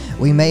amazing.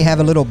 We may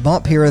have a little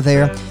bump here or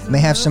there, may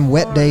have some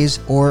wet days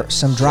or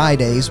some dry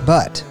days,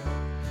 but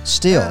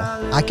still,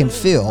 I can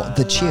feel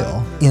the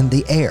chill in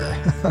the air.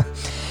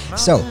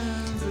 So,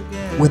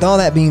 with all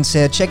that being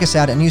said, check us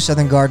out at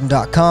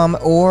newsoutherngarden.com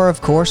or,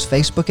 of course,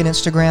 Facebook and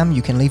Instagram.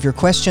 You can leave your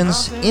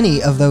questions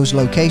any of those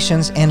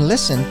locations and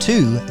listen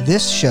to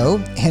this show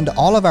and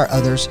all of our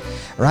others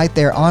right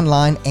there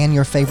online and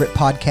your favorite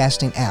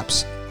podcasting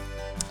apps.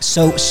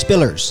 So,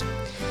 spillers.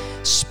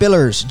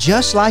 Spillers,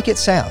 just like it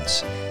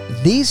sounds.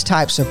 These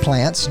types of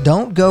plants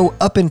don't go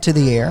up into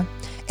the air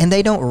and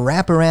they don't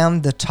wrap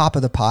around the top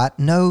of the pot.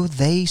 No,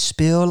 they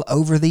spill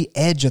over the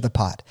edge of the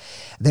pot.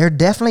 They're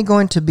definitely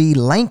going to be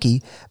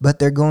lanky, but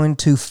they're going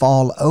to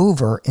fall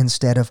over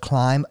instead of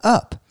climb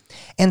up.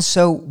 And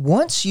so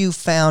once you've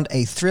found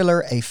a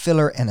thriller, a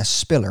filler, and a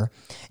spiller,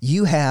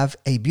 you have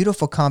a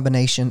beautiful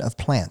combination of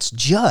plants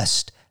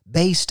just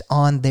based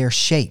on their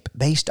shape,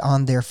 based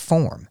on their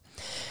form.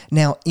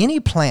 Now, any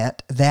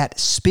plant that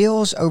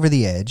spills over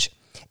the edge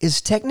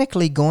is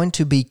technically going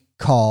to be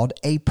called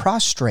a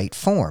prostrate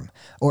form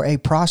or a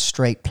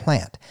prostrate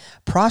plant.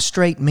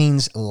 Prostrate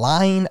means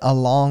lying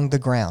along the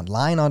ground,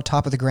 lying on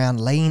top of the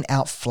ground, laying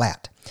out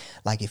flat.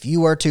 Like if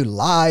you were to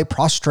lie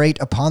prostrate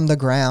upon the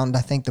ground,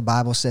 I think the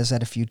Bible says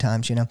that a few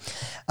times,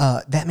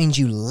 that means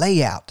you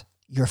lay out,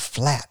 you're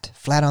flat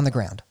on the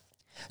ground.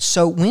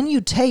 So when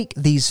you take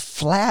these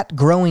flat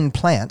growing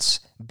plants,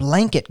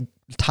 blanket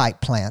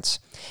type plants,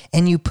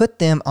 and you put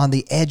them on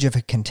the edge of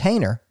a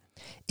container,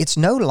 it's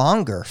no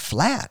longer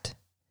flat.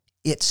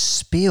 It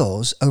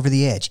spills over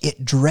the edge.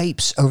 It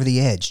drapes over the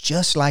edge,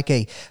 just like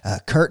a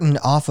curtain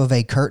off of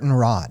a curtain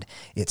rod.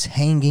 It's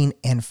hanging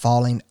and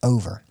falling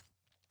over.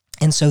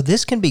 And so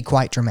this can be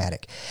quite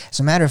dramatic. As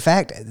a matter of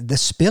fact, the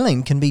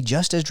spilling can be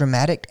just as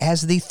dramatic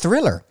as the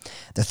thriller.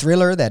 The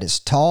thriller that is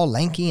tall,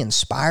 lanky, and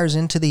spires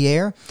into the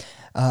air,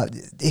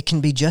 it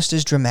can be just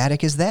as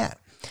dramatic as that.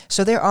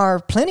 So there are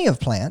plenty of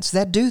plants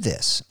that do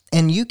this,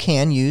 and you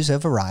can use a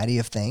variety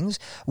of things.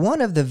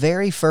 One of the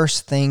very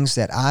first things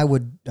that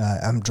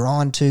I'm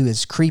drawn to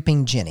is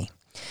creeping jenny.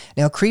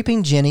 Now,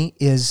 creeping jenny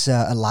is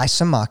a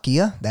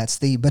Lysomachia. That's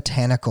the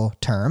botanical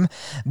term,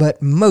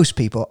 but most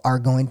people are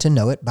going to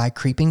know it by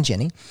creeping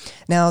jenny.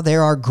 Now,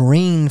 there are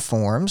green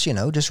forms,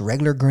 just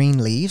regular green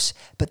leaves,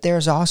 but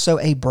there's also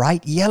a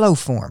bright yellow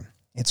form.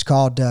 It's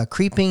called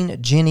creeping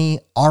jenny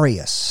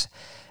aureus.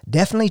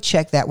 Definitely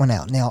check that one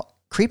out. Now,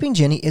 creeping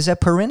jenny is a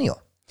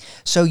perennial.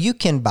 So you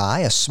can buy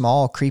a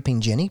small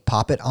creeping jenny,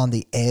 pop it on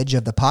the edge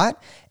of the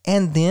pot,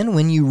 and then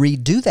when you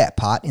redo that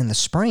pot in the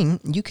spring,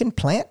 you can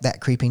plant that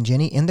creeping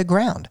jenny in the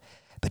ground.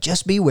 But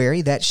just be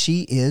wary that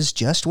she is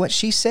just what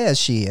she says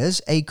she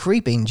is, a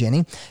creeping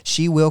jenny.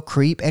 She will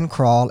creep and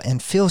crawl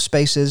and fill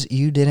spaces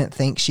you didn't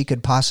think she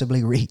could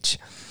possibly reach.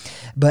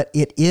 But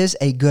it is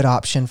a good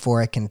option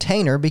for a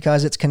container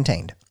because it's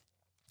contained.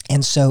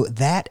 And so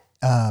that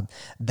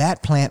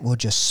plant will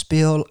just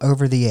spill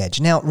over the edge.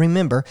 Now,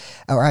 remember,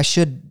 or I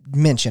should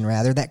mention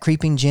rather, that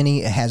creeping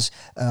jenny has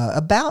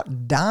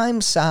about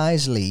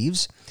dime-sized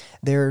leaves.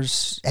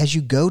 As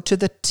you go to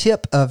the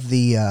tip of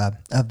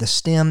the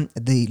stem,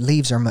 the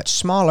leaves are much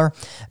smaller,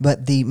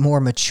 but the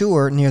more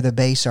mature near the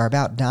base are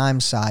about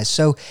dime-sized.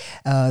 So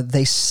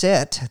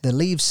the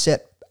leaves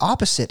sit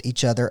opposite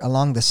each other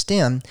along the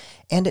stem,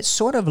 and it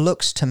sort of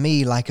looks to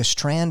me like a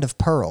strand of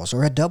pearls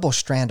or a double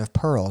strand of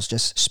pearls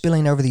just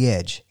spilling over the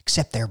edge,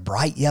 except they're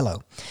bright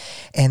yellow.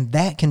 And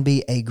that can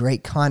be a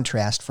great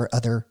contrast for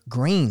other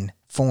green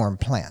form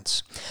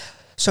plants.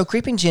 So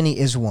creeping jenny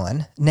is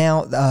one.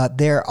 Now,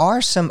 there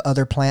are some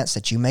other plants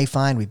that you may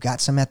find. We've got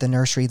some at the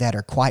nursery that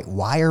are quite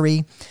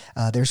wiry.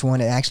 There's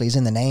one that actually is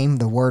in the name,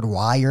 the word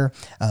wire.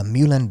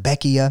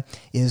 Muehlenbeckia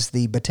is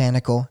the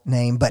botanical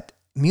name, but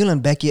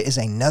Muehlenbeckia is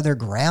another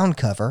ground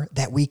cover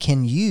that we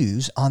can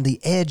use on the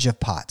edge of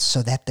pots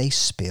so that they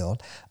spill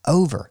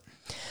over.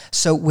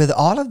 So with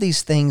all of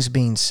these things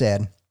being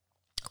said,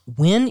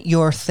 when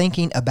you're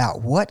thinking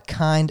about what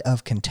kind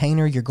of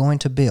container you're going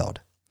to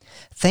build,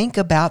 think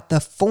about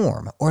the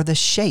form or the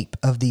shape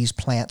of these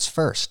plants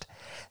first.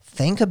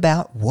 Think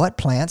about what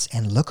plants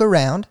and look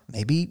around,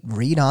 maybe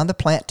read on the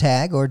plant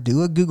tag or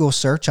do a Google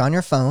search on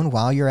your phone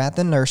while you're at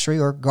the nursery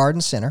or garden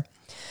center.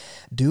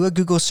 Do a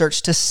Google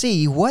search to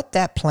see what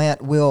that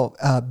plant will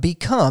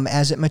become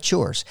as it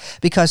matures.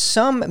 Because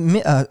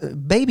some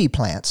baby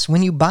plants,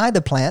 when you buy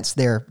the plants,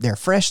 they're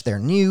fresh, they're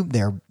new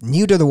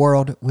to the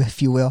world, if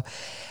you will.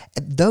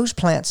 Those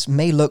plants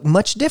may look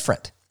much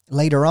different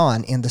later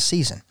on in the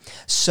season.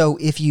 So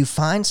if you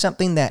find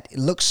something that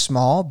looks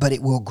small, but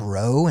it will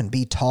grow and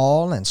be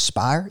tall and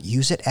spire,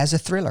 use it as a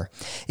thriller.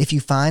 If you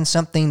find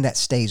something that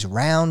stays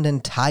round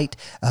and tight,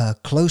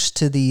 close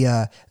to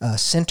the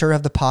center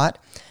of the pot,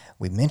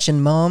 we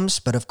mentioned mums,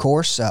 but of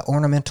course,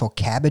 ornamental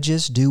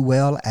cabbages do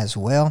well as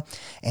well.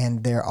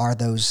 And there are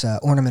those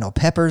ornamental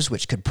peppers,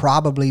 which could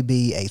probably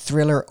be a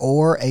thriller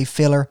or a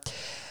filler.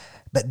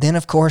 But then,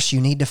 of course,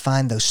 you need to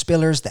find those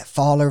spillers that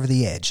fall over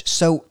the edge.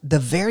 So the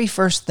very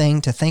first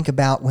thing to think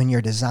about when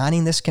you're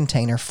designing this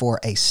container for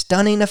a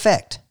stunning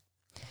effect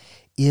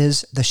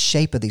is the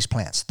shape of these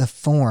plants, the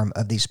form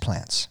of these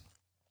plants.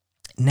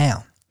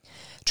 Now,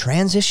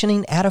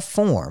 transitioning out of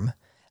form,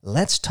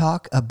 let's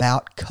talk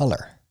about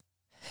color.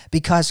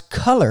 Because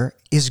color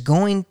is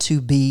going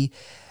to be,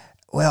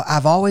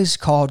 I've always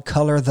called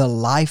color the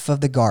life of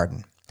the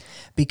garden.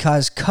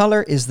 Because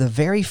color is the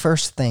very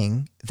first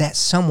thing that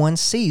someone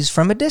sees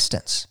from a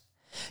distance.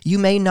 You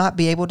may not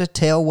be able to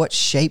tell what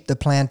shape the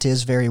plant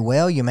is very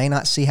well. You may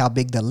not see how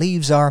big the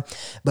leaves are,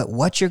 but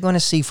what you're going to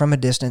see from a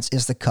distance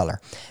is the color.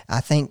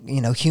 I think,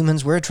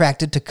 humans, we're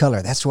attracted to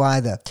color. That's why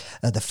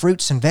the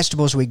fruits and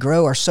vegetables we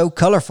grow are so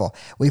colorful.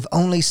 We've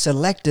only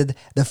selected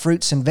the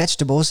fruits and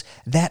vegetables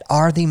that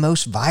are the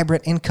most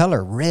vibrant in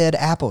color. Red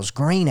apples,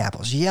 green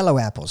apples, yellow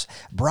apples,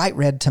 bright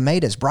red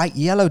tomatoes, bright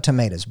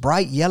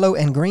yellow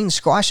and green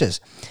squashes.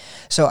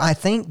 So I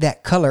think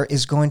that color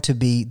is going to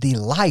be the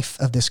life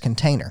of this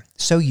container.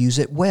 So use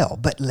it well.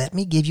 But let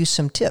me give you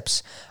some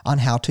tips on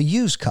how to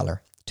use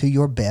color to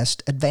your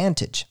best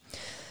advantage.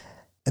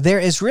 There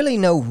is really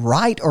no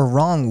right or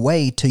wrong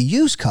way to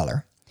use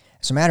color.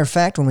 As a matter of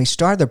fact, when we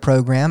started the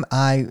program,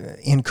 I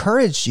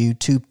encouraged you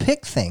to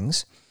pick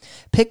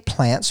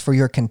plants for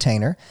your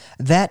container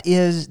that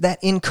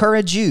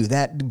encourage you,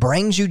 that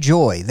brings you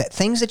joy, that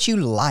things that you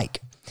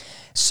like.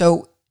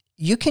 So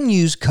you can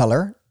use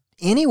color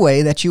any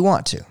way that you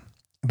want to.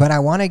 But I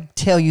want to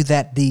tell you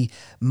that the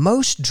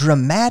most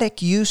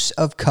dramatic use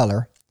of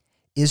color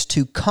is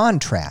to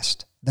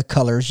contrast the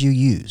colors you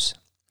use.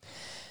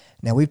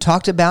 Now, we've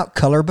talked about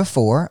color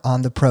before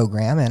on the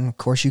program, and of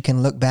course you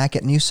can look back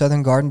at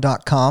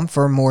newsoutherngarden.com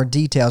for more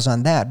details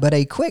on that. But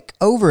a quick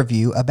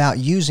overview about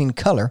using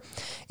color,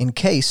 in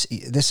case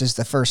this is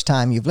the first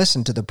time you've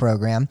listened to the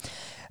program,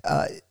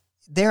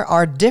 there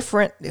are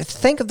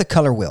think of the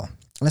color wheel.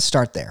 Let's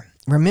start there.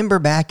 Remember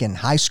back in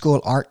high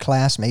school art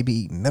class,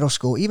 maybe middle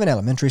school, even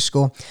elementary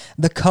school,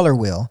 the color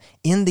wheel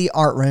in the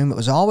art room, it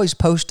was always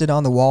posted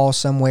on the wall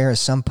somewhere as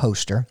some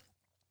poster.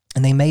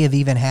 And they may have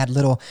even had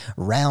little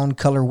round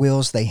color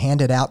wheels they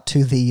handed out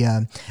to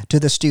the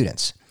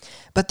students.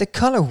 But the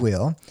color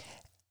wheel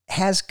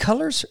has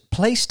colors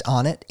placed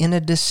on it in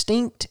a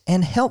distinct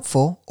and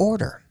helpful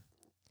order.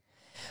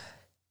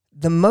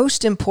 The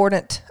most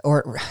important,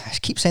 or I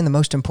keep saying the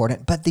most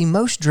important, but the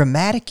most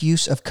dramatic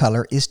use of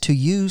color is to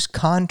use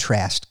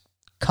contrasting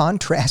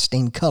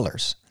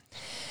colors.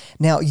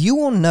 Now, you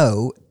will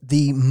know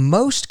the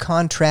most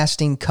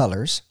contrasting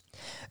colors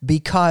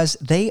because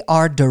they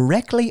are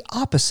directly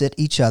opposite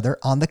each other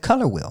on the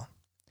color wheel.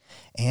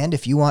 And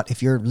if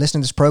you're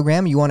listening to this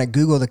program, you want to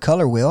Google the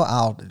color wheel,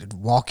 I'll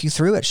walk you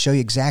through it, show you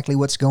exactly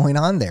what's going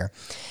on there.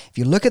 If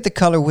you look at the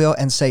color wheel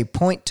and say,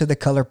 point to the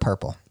color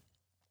purple.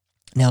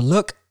 Now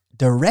look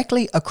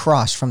directly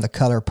across from the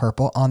color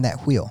purple on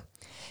that wheel,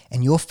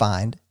 and you'll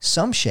find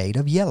some shade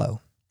of yellow.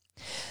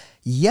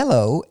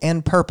 Yellow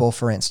and purple,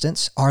 for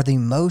instance, are the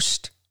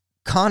most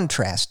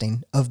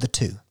contrasting of the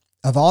two.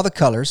 Of all the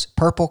colors,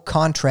 purple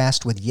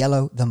contrasts with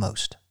yellow the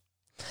most.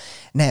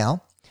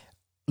 Now,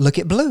 look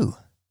at blue.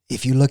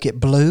 If you look at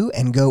blue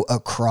and go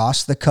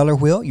across the color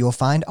wheel, you'll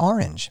find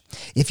orange.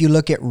 If you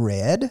look at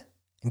red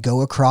and go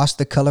across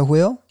the color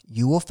wheel,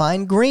 you will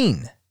find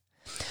green.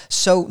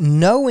 So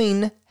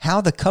knowing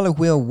how the color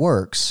wheel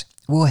works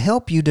will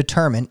help you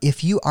determine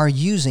if you are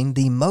using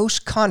the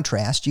most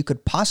contrast you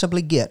could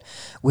possibly get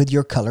with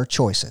your color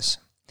choices.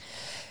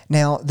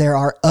 Now, there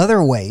are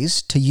other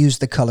ways to use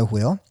the color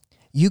wheel.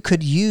 You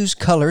could use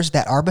colors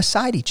that are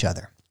beside each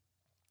other.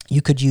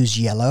 You could use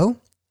yellow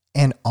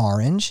and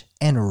orange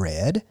and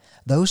red.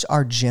 Those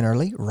are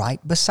generally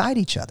right beside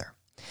each other.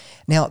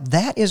 Now,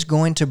 that is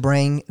going to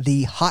bring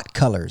the hot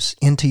colors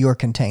into your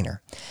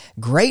container.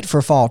 Great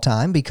for fall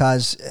time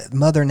because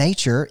Mother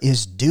Nature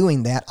is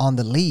doing that on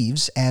the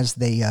leaves as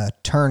they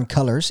turn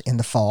colors in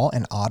the fall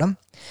and autumn.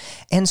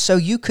 And so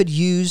you could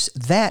use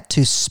that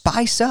to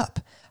spice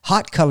up.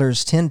 Hot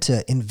colors tend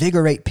to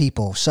invigorate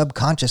people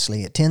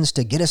subconsciously. It tends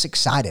to get us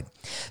excited.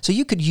 So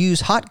you could use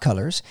hot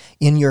colors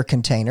in your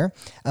container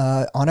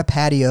on a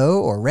patio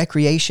or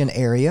recreation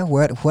area,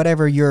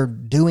 whatever you're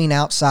doing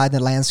outside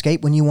the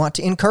landscape when you want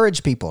to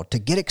encourage people to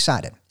get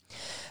excited.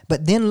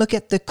 But then look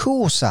at the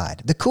cool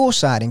side. The cool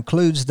side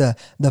includes the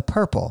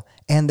purple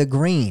and the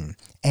green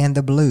and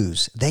the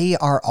blues. They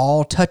are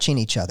all touching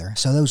each other.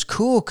 So those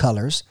cool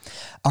colors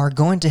are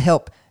going to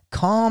help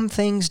calm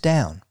things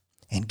down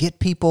and get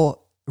people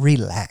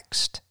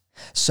relaxed.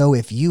 So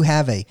if you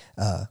have a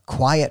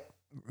quiet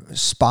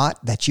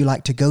spot that you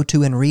like to go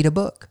to and read a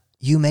book,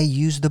 you may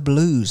use the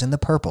blues and the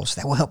purples.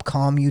 That will help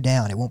calm you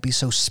down. It won't be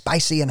so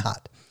spicy and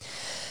hot.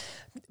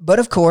 But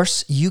of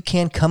course, you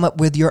can come up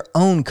with your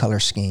own color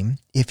scheme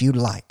if you'd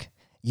like.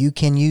 You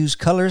can use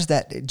colors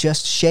that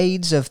just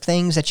shades of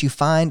things that you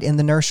find in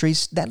the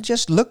nurseries that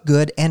just look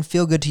good and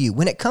feel good to you.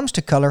 When it comes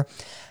to color,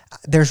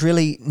 there's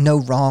really no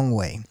wrong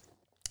way.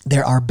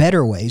 There are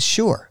better ways,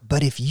 sure,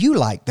 but if you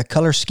like the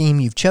color scheme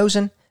you've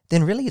chosen,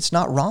 then really it's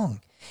not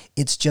wrong.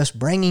 It's just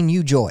bringing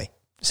you joy.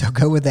 So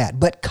go with that.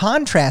 But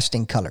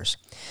contrasting colors,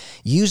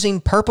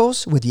 using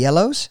purples with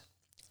yellows,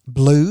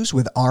 blues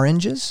with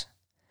oranges,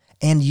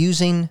 and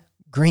using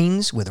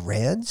greens with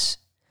reds,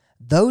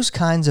 those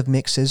kinds of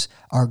mixes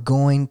are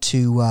going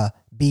to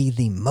be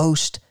the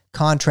most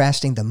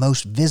contrasting, the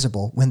most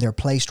visible when they're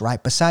placed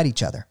right beside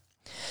each other.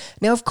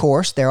 Now, of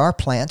course, there are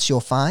plants you'll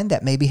find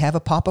that maybe have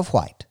a pop of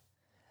white.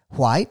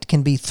 White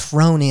can be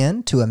thrown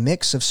in to a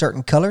mix of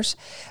certain colors.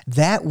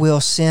 That will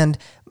send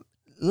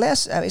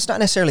less, it's not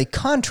necessarily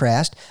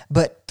contrast,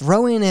 but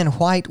throwing in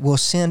white will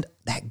send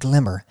that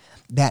glimmer.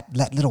 That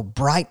little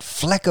bright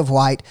fleck of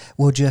white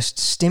will just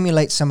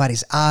stimulate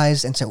somebody's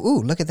eyes and say,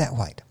 ooh, look at that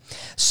white.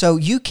 So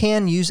you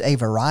can use a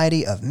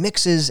variety of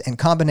mixes and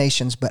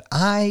combinations, but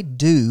I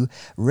do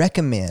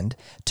recommend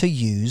to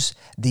use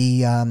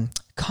the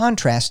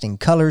contrasting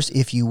colors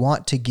if you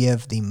want to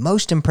give the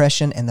most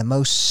impression and the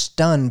most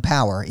stun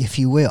power, if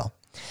you will.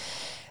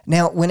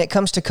 Now, when it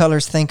comes to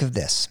colors, think of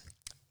this.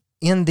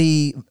 In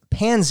the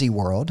pansy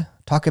world,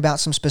 talk about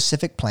some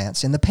specific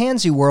plants. In the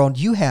pansy world,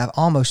 you have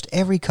almost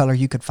every color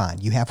you could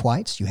find. You have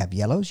whites, you have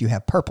yellows, you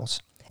have purples,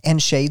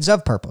 and shades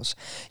of purples.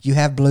 You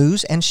have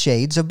blues and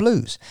shades of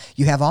blues.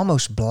 You have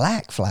almost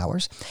black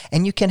flowers,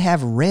 and you can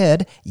have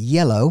red,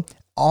 yellow,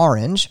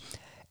 orange,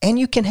 and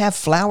you can have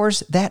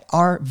flowers that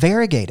are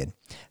variegated.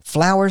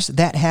 Flowers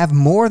that have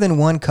more than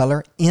one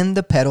color in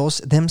the petals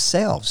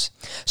themselves.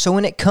 So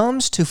when it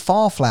comes to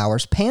fall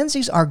flowers,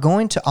 pansies are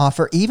going to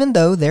offer, even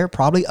though they're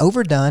probably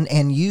overdone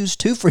and used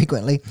too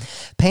frequently,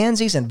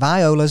 pansies and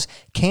violas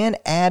can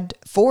add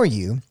for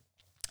you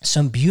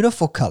some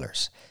beautiful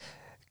colors.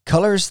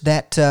 Colors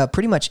that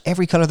pretty much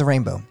every color of the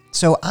rainbow.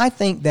 So I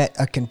think that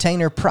a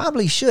container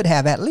probably should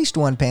have at least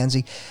one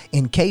pansy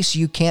in case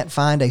you can't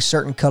find a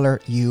certain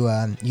color you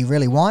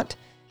really want.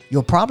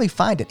 You'll probably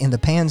find it in the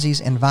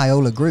pansies and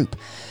viola group.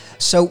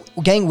 So,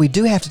 gang, we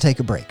do have to take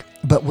a break,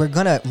 but we're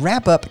going to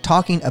wrap up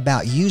talking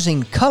about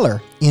using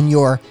color in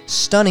your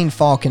stunning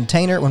fall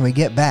container when we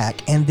get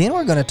back, and then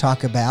we're going to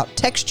talk about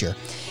texture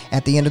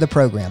at the end of the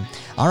program.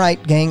 All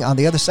right, gang, on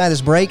the other side of this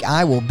break,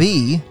 I will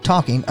be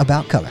talking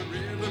about color.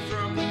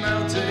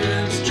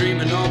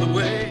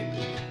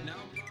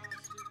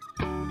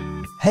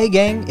 Hey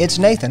gang, it's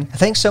Nathan.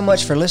 Thanks so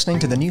much for listening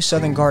to the New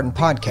Southern Garden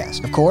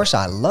podcast. Of course,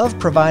 I love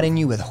providing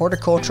you with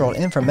horticultural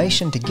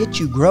information to get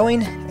you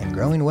growing and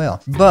growing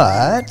well.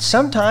 But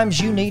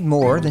sometimes you need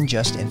more than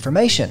just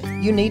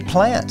information. You need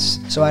plants.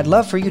 So I'd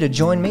love for you to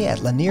join me at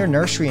Lanier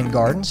Nursery and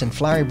Gardens in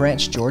Flowery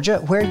Branch, Georgia,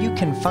 where you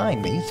can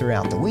find me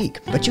throughout the week.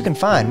 But you can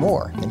find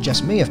more than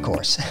just me, of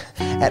course.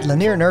 At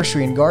Lanier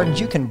Nursery and Gardens,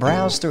 you can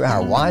browse through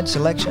our wide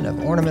selection of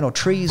ornamental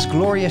trees,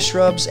 glorious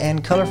shrubs,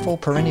 and colorful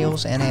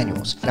perennials and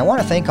annuals. And I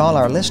want to thank all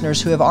our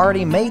listeners who have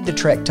already made the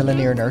trek to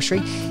Lanier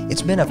Nursery.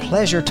 It's been a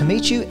pleasure to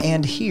meet you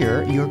and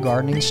hear your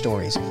gardening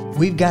stories.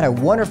 We've got a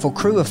wonderful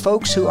crew of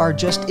folks who are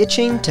just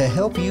itching to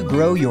help you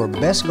grow your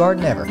best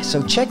garden ever.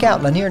 So check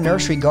out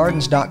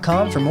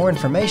LanierNurseryGardens.com for more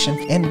information,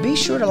 and be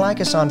sure to like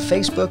us on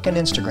Facebook and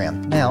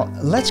Instagram. Now,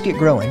 let's get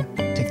growing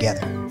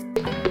together.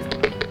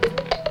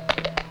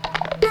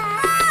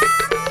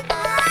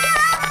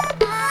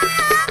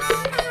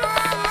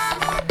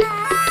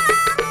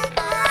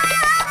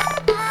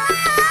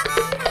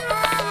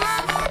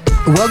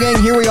 Well,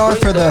 gang, here we are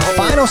for the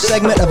final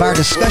segment of our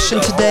discussion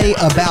today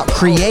about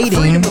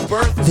creating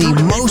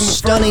the most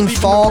stunning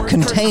fall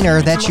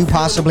container that you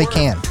possibly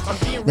can.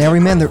 Now,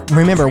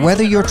 remember,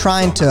 whether you're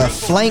trying to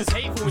flank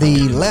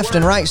the left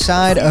and right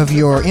side of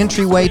your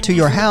entryway to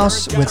your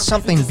house with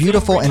something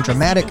beautiful and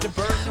dramatic,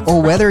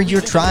 or whether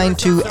you're trying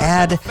to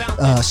add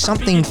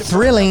something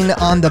thrilling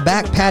on the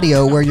back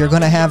patio where you're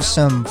going to have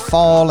some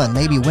fall and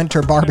maybe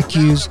winter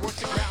barbecues,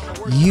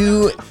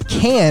 you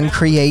can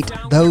create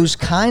those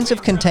kinds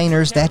of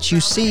containers that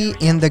you see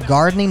in the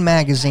gardening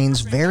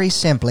magazines very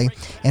simply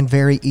and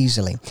very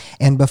easily.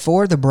 And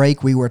before the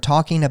break, we were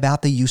talking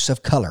about the use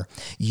of color,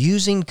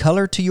 using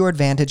color to your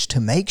advantage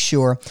to make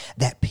sure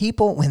that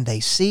people, when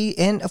they see,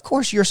 and of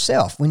course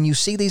yourself, when you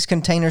see these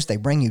containers, they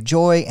bring you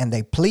joy and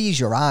they please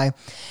your eye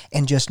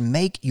and just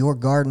make your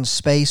garden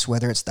space,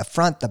 whether it's the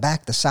front, the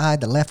back, the side,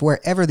 the left,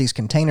 wherever these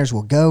containers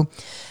will go,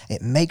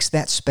 it makes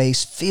that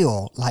space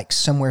feel like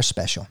somewhere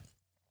special.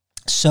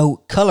 So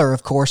color,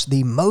 of course,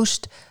 the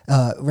most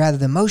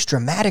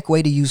dramatic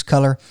way to use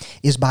color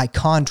is by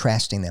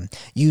contrasting them,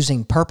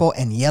 using purple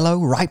and yellow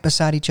right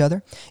beside each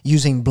other,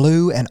 using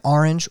blue and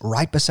orange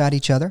right beside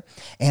each other,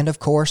 and of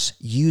course,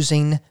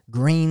 using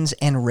greens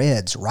and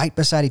reds right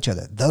beside each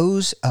other.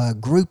 Those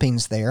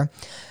groupings there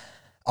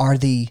are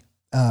the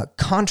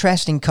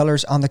contrasting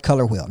colors on the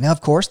color wheel. Now,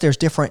 of course, there's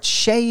different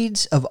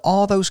shades of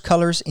all those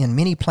colors in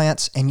many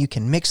plants, and you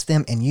can mix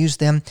them and use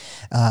them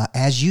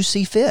as you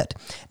see fit.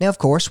 Now, of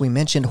course, we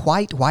mentioned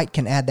white. White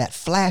can add that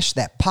flash,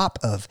 that pop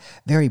of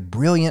very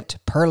brilliant,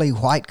 pearly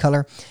white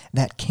color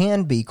that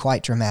can be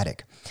quite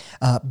dramatic.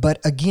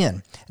 But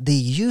again, the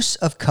use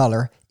of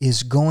color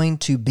is going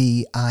to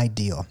be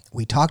ideal.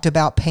 We talked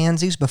about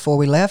pansies before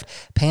we left.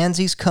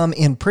 Pansies come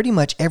in pretty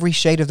much every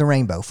shade of the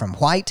rainbow, from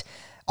white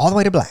all the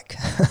way to black.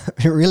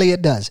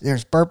 It does.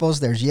 There's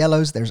purples, there's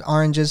yellows, there's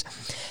oranges.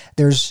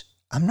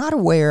 I'm not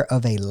aware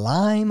of a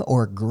lime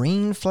or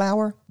green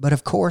flower, but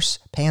of course,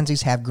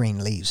 pansies have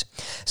green leaves.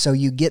 So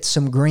you get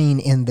some green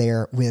in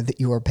there with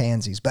your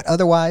pansies. But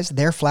otherwise,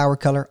 they're flower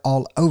color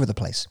all over the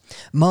place.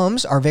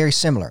 Mums are very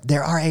similar.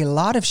 There are a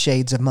lot of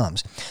shades of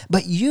mums,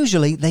 but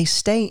usually they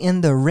stay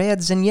in the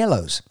reds and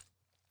yellows.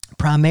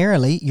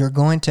 Primarily, you're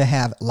going to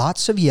have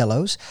lots of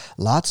yellows,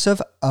 lots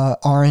of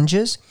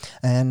oranges,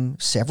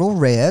 and several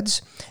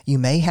reds. You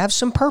may have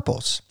some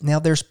purples. Now,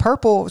 there's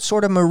purple,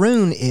 sort of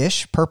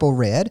maroon-ish, purple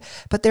red,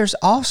 but there's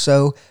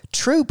also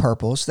true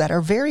purples that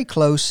are very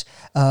close,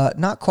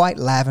 not quite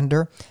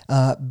lavender,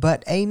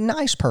 but a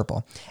nice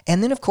purple.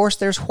 And then, of course,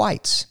 there's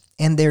whites.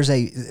 And there's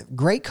a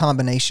great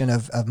combination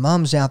of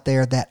mums out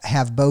there that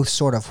have both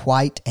sort of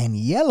white and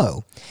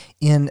yellow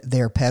in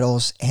their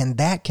petals, and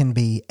that can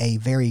be a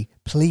very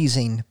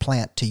pleasing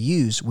plant to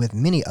use with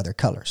many other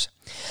colors.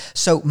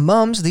 So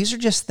mums, these are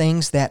just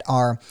things that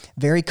are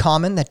very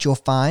common that you'll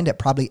find at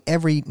probably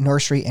every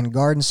nursery and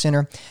garden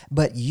center,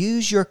 but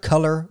use your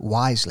color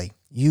wisely.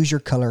 Use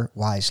your color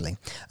wisely.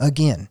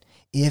 Again,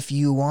 If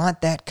you want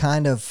that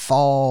kind of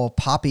fall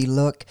poppy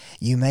look,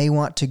 you may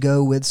want to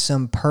go with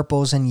some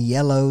purples and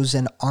yellows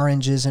and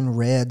oranges and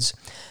reds.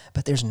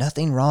 But there's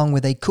nothing wrong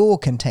with a cool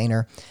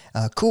container,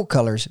 cool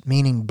colors,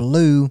 meaning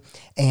blue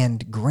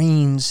and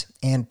greens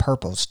and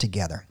purples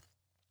together.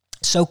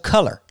 So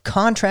color,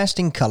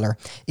 contrasting color,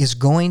 is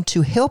going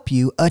to help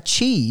you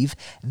achieve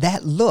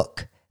that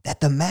look that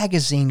the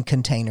magazine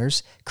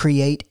containers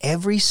create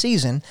every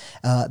season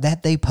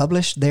that they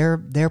publish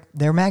their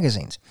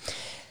magazines.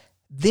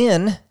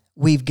 Then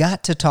we've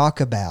got to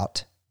talk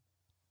about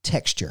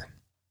texture.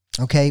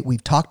 Okay,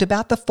 we've talked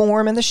about the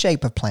form and the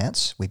shape of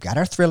plants. We've got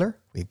our thriller,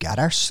 we've got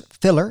our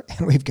filler,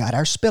 and we've got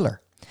our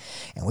spiller.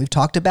 And we've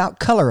talked about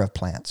color of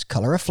plants,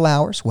 color of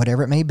flowers,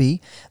 whatever it may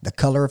be. The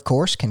color, of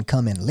course, can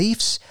come in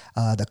leaves.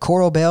 The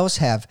coral bells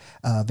have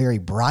very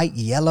bright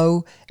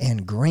yellow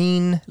and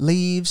green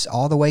leaves,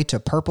 all the way to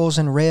purples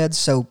and reds.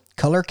 So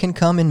color can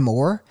come in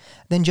more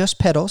than just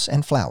petals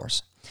and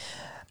flowers.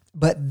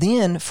 But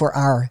then for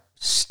our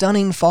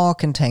stunning fall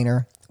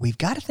container, we've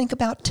got to think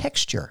about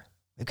texture.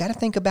 We've got to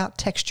think about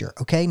texture,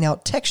 okay? Now,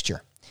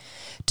 texture.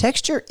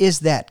 Texture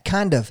is that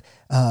kind of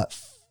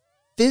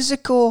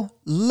physical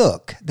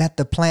look that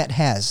the plant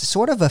has,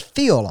 sort of a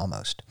feel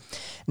almost.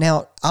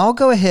 Now, I'll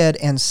go ahead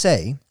and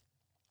say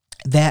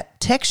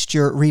that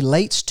texture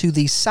relates to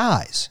the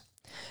size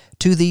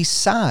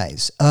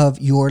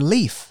of your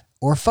leaf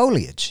or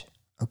foliage,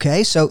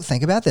 okay? So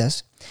think about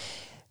this.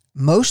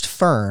 Most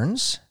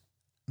ferns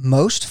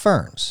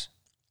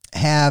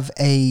have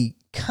a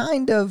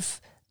kind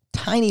of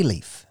tiny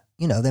leaf.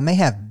 You know, they may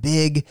have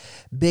big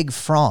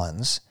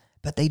fronds,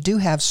 but they do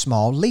have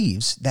small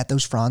leaves that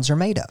those fronds are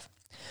made of.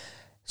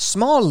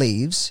 Small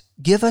leaves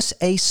give us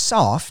a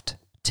soft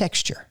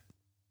texture,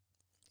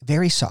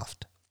 very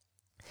soft.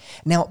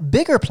 Now,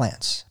 bigger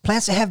plants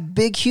that have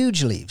big,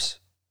 huge leaves,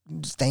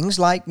 things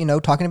like,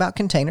 talking about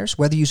containers,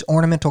 whether you use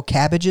ornamental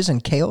cabbages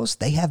and kales,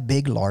 they have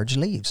big, large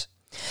leaves.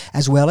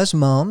 As well as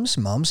mums.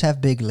 Mums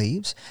have big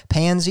leaves.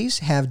 Pansies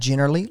have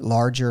generally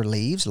larger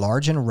leaves,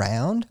 large and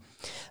round.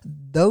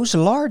 Those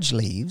large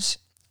leaves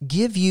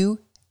give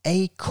you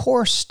a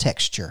coarse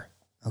texture,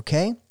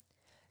 okay?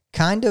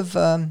 Kind of,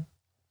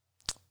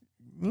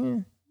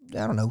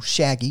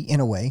 shaggy in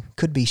a way.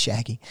 Could be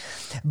shaggy.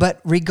 But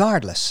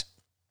regardless,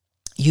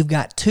 you've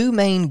got two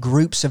main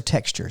groups of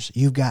textures.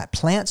 You've got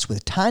plants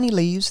with tiny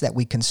leaves that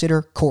we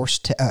consider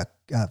coarse,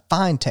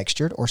 fine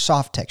textured or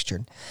soft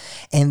textured.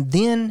 And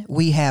then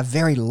we have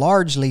very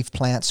large leaf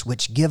plants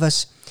which give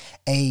us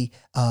a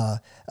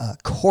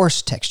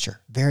coarse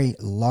texture, very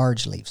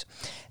large leaves.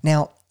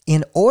 Now,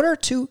 in order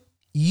to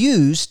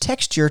use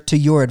texture to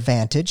your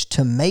advantage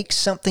to make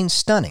something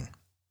stunning,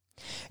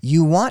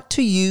 you want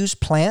to use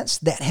plants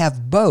that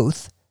have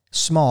both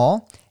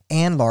small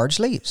and large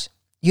leaves.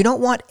 You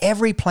don't want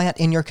every plant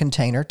in your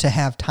container to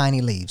have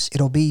tiny leaves.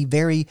 It'll be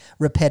very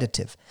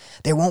repetitive.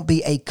 There won't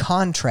be a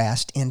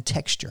contrast in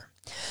texture.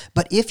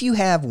 But if you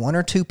have one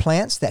or two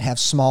plants that have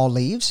small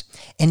leaves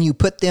and you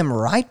put them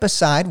right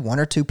beside one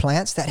or two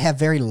plants that have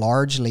very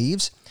large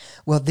leaves,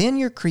 well, then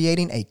you're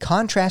creating a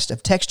contrast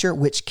of texture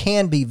which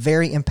can be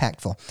very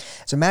impactful.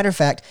 As a matter of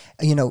fact,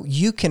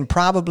 you can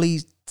probably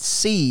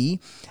see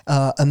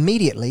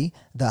immediately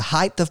the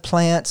height of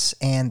plants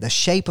and the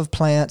shape of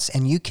plants,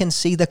 and you can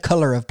see the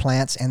color of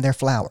plants and their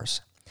flowers.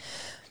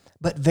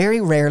 But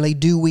very rarely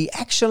do we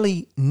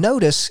actually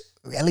notice,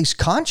 at least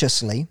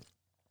consciously,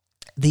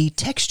 the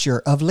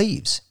texture of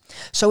leaves.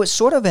 So it's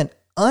sort of an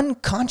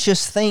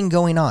unconscious thing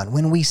going on.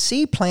 When we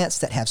see plants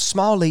that have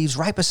small leaves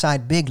right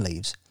beside big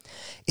leaves,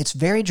 it's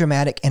very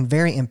dramatic and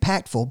very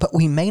impactful, but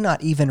we may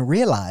not even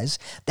realize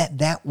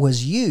that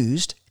was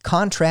used,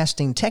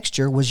 contrasting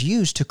texture was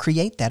used to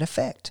create that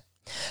effect.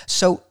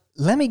 So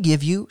let me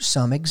give you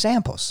some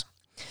examples.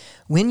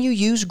 When you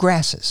use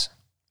grasses,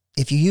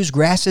 if you use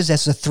grasses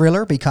as a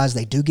thriller because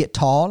they do get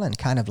tall and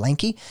kind of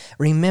lanky,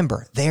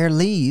 remember their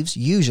leaves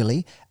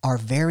usually are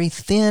very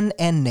thin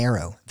and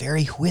narrow,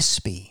 very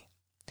wispy.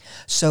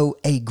 So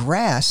a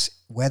grass,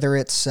 whether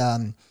it's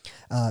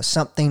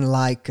something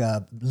like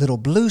a little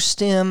blue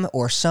stem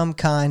or some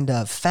kind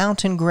of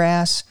fountain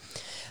grass,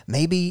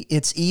 maybe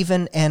it's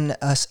even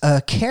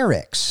a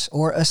carex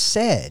or a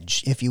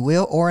sedge, if you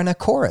will, or an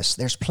acorus.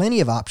 There's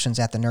plenty of options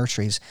at the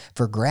nurseries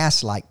for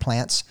grass-like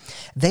plants.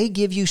 They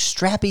give you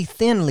strappy,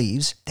 thin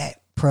leaves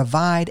that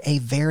provide a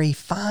very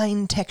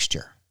fine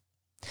texture.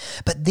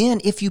 But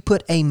then if you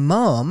put a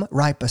mum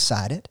right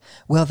beside it,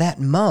 well, that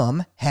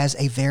mum has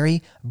a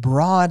very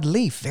broad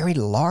leaf, very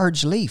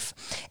large leaf.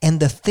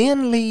 And the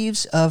thin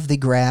leaves of the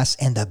grass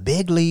and the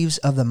big leaves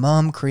of the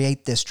mum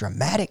create this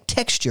dramatic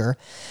texture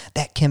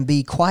that can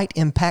be quite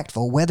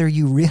impactful, whether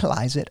you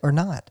realize it or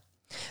not.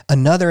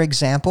 Another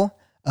example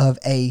of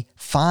a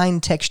fine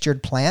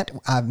textured plant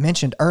I've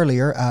mentioned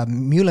earlier,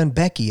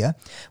 Muhlenbeckia,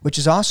 which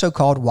is also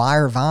called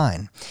wire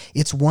vine.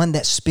 It's one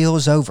that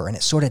spills over and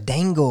it sort of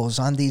dangles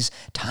on these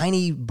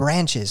tiny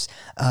branches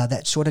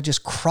that sort of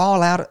just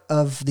crawl out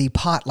of the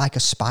pot like a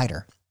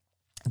spider.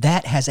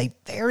 That has a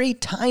very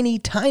tiny,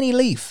 tiny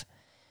leaf.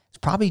 It's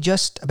probably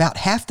just about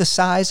half the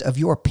size of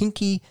your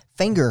pinky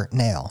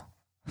fingernail.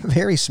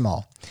 very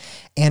small,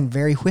 and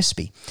very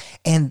wispy.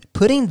 And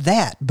putting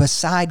that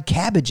beside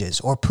cabbages,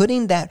 or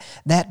putting that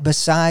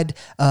beside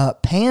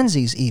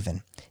pansies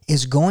even,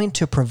 is going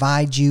to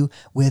provide you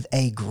with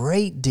a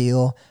great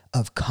deal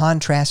of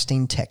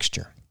contrasting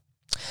texture.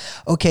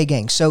 Okay,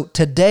 gang, so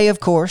today, of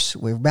course,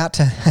 we're about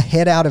to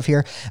head out of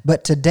here,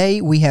 but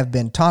today we have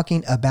been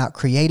talking about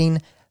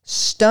creating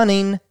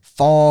stunning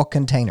fall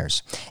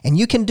containers. And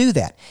you can do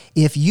that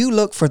if you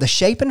look for the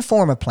shape and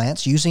form of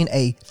plants using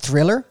a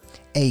thriller,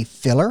 a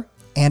filler,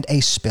 and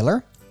a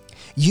spiller,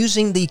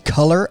 using the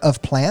color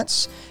of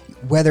plants,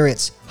 whether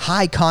it's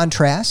high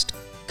contrast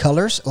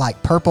colors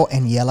like purple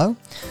and yellow,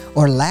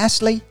 or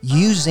lastly,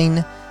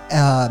 using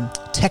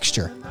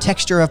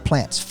texture of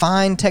plants,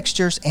 fine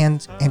textures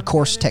and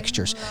coarse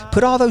textures.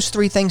 Put all those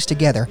three things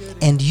together,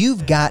 and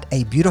you've got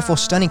a beautiful,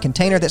 stunning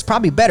container that's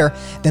probably better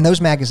than those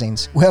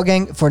magazines. Well,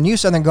 gang, for New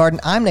Southern Garden,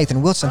 I'm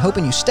Nathan Wilson,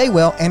 hoping you stay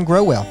well and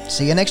grow well.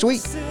 See you next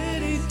week.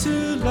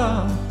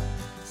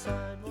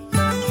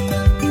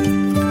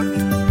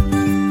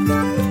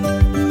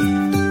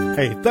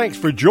 Hey, thanks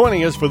for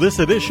joining us for this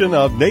edition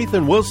of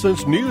Nathan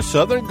Wilson's New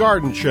Southern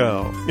Garden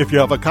Show. If you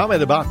have a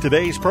comment about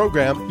today's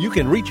program, you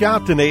can reach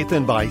out to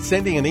Nathan by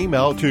sending an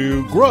email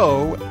to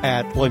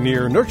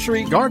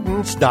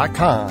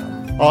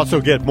grow@lanierNurseryGardens.com.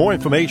 Also get more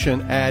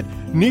information at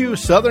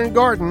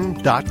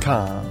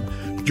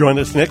newsoutherngarden.com. Join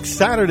us next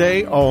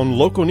Saturday on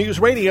Local News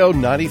Radio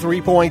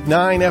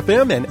 93.9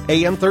 FM and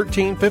AM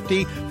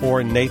 1350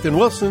 for Nathan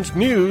Wilson's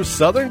New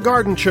Southern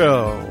Garden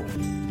Show.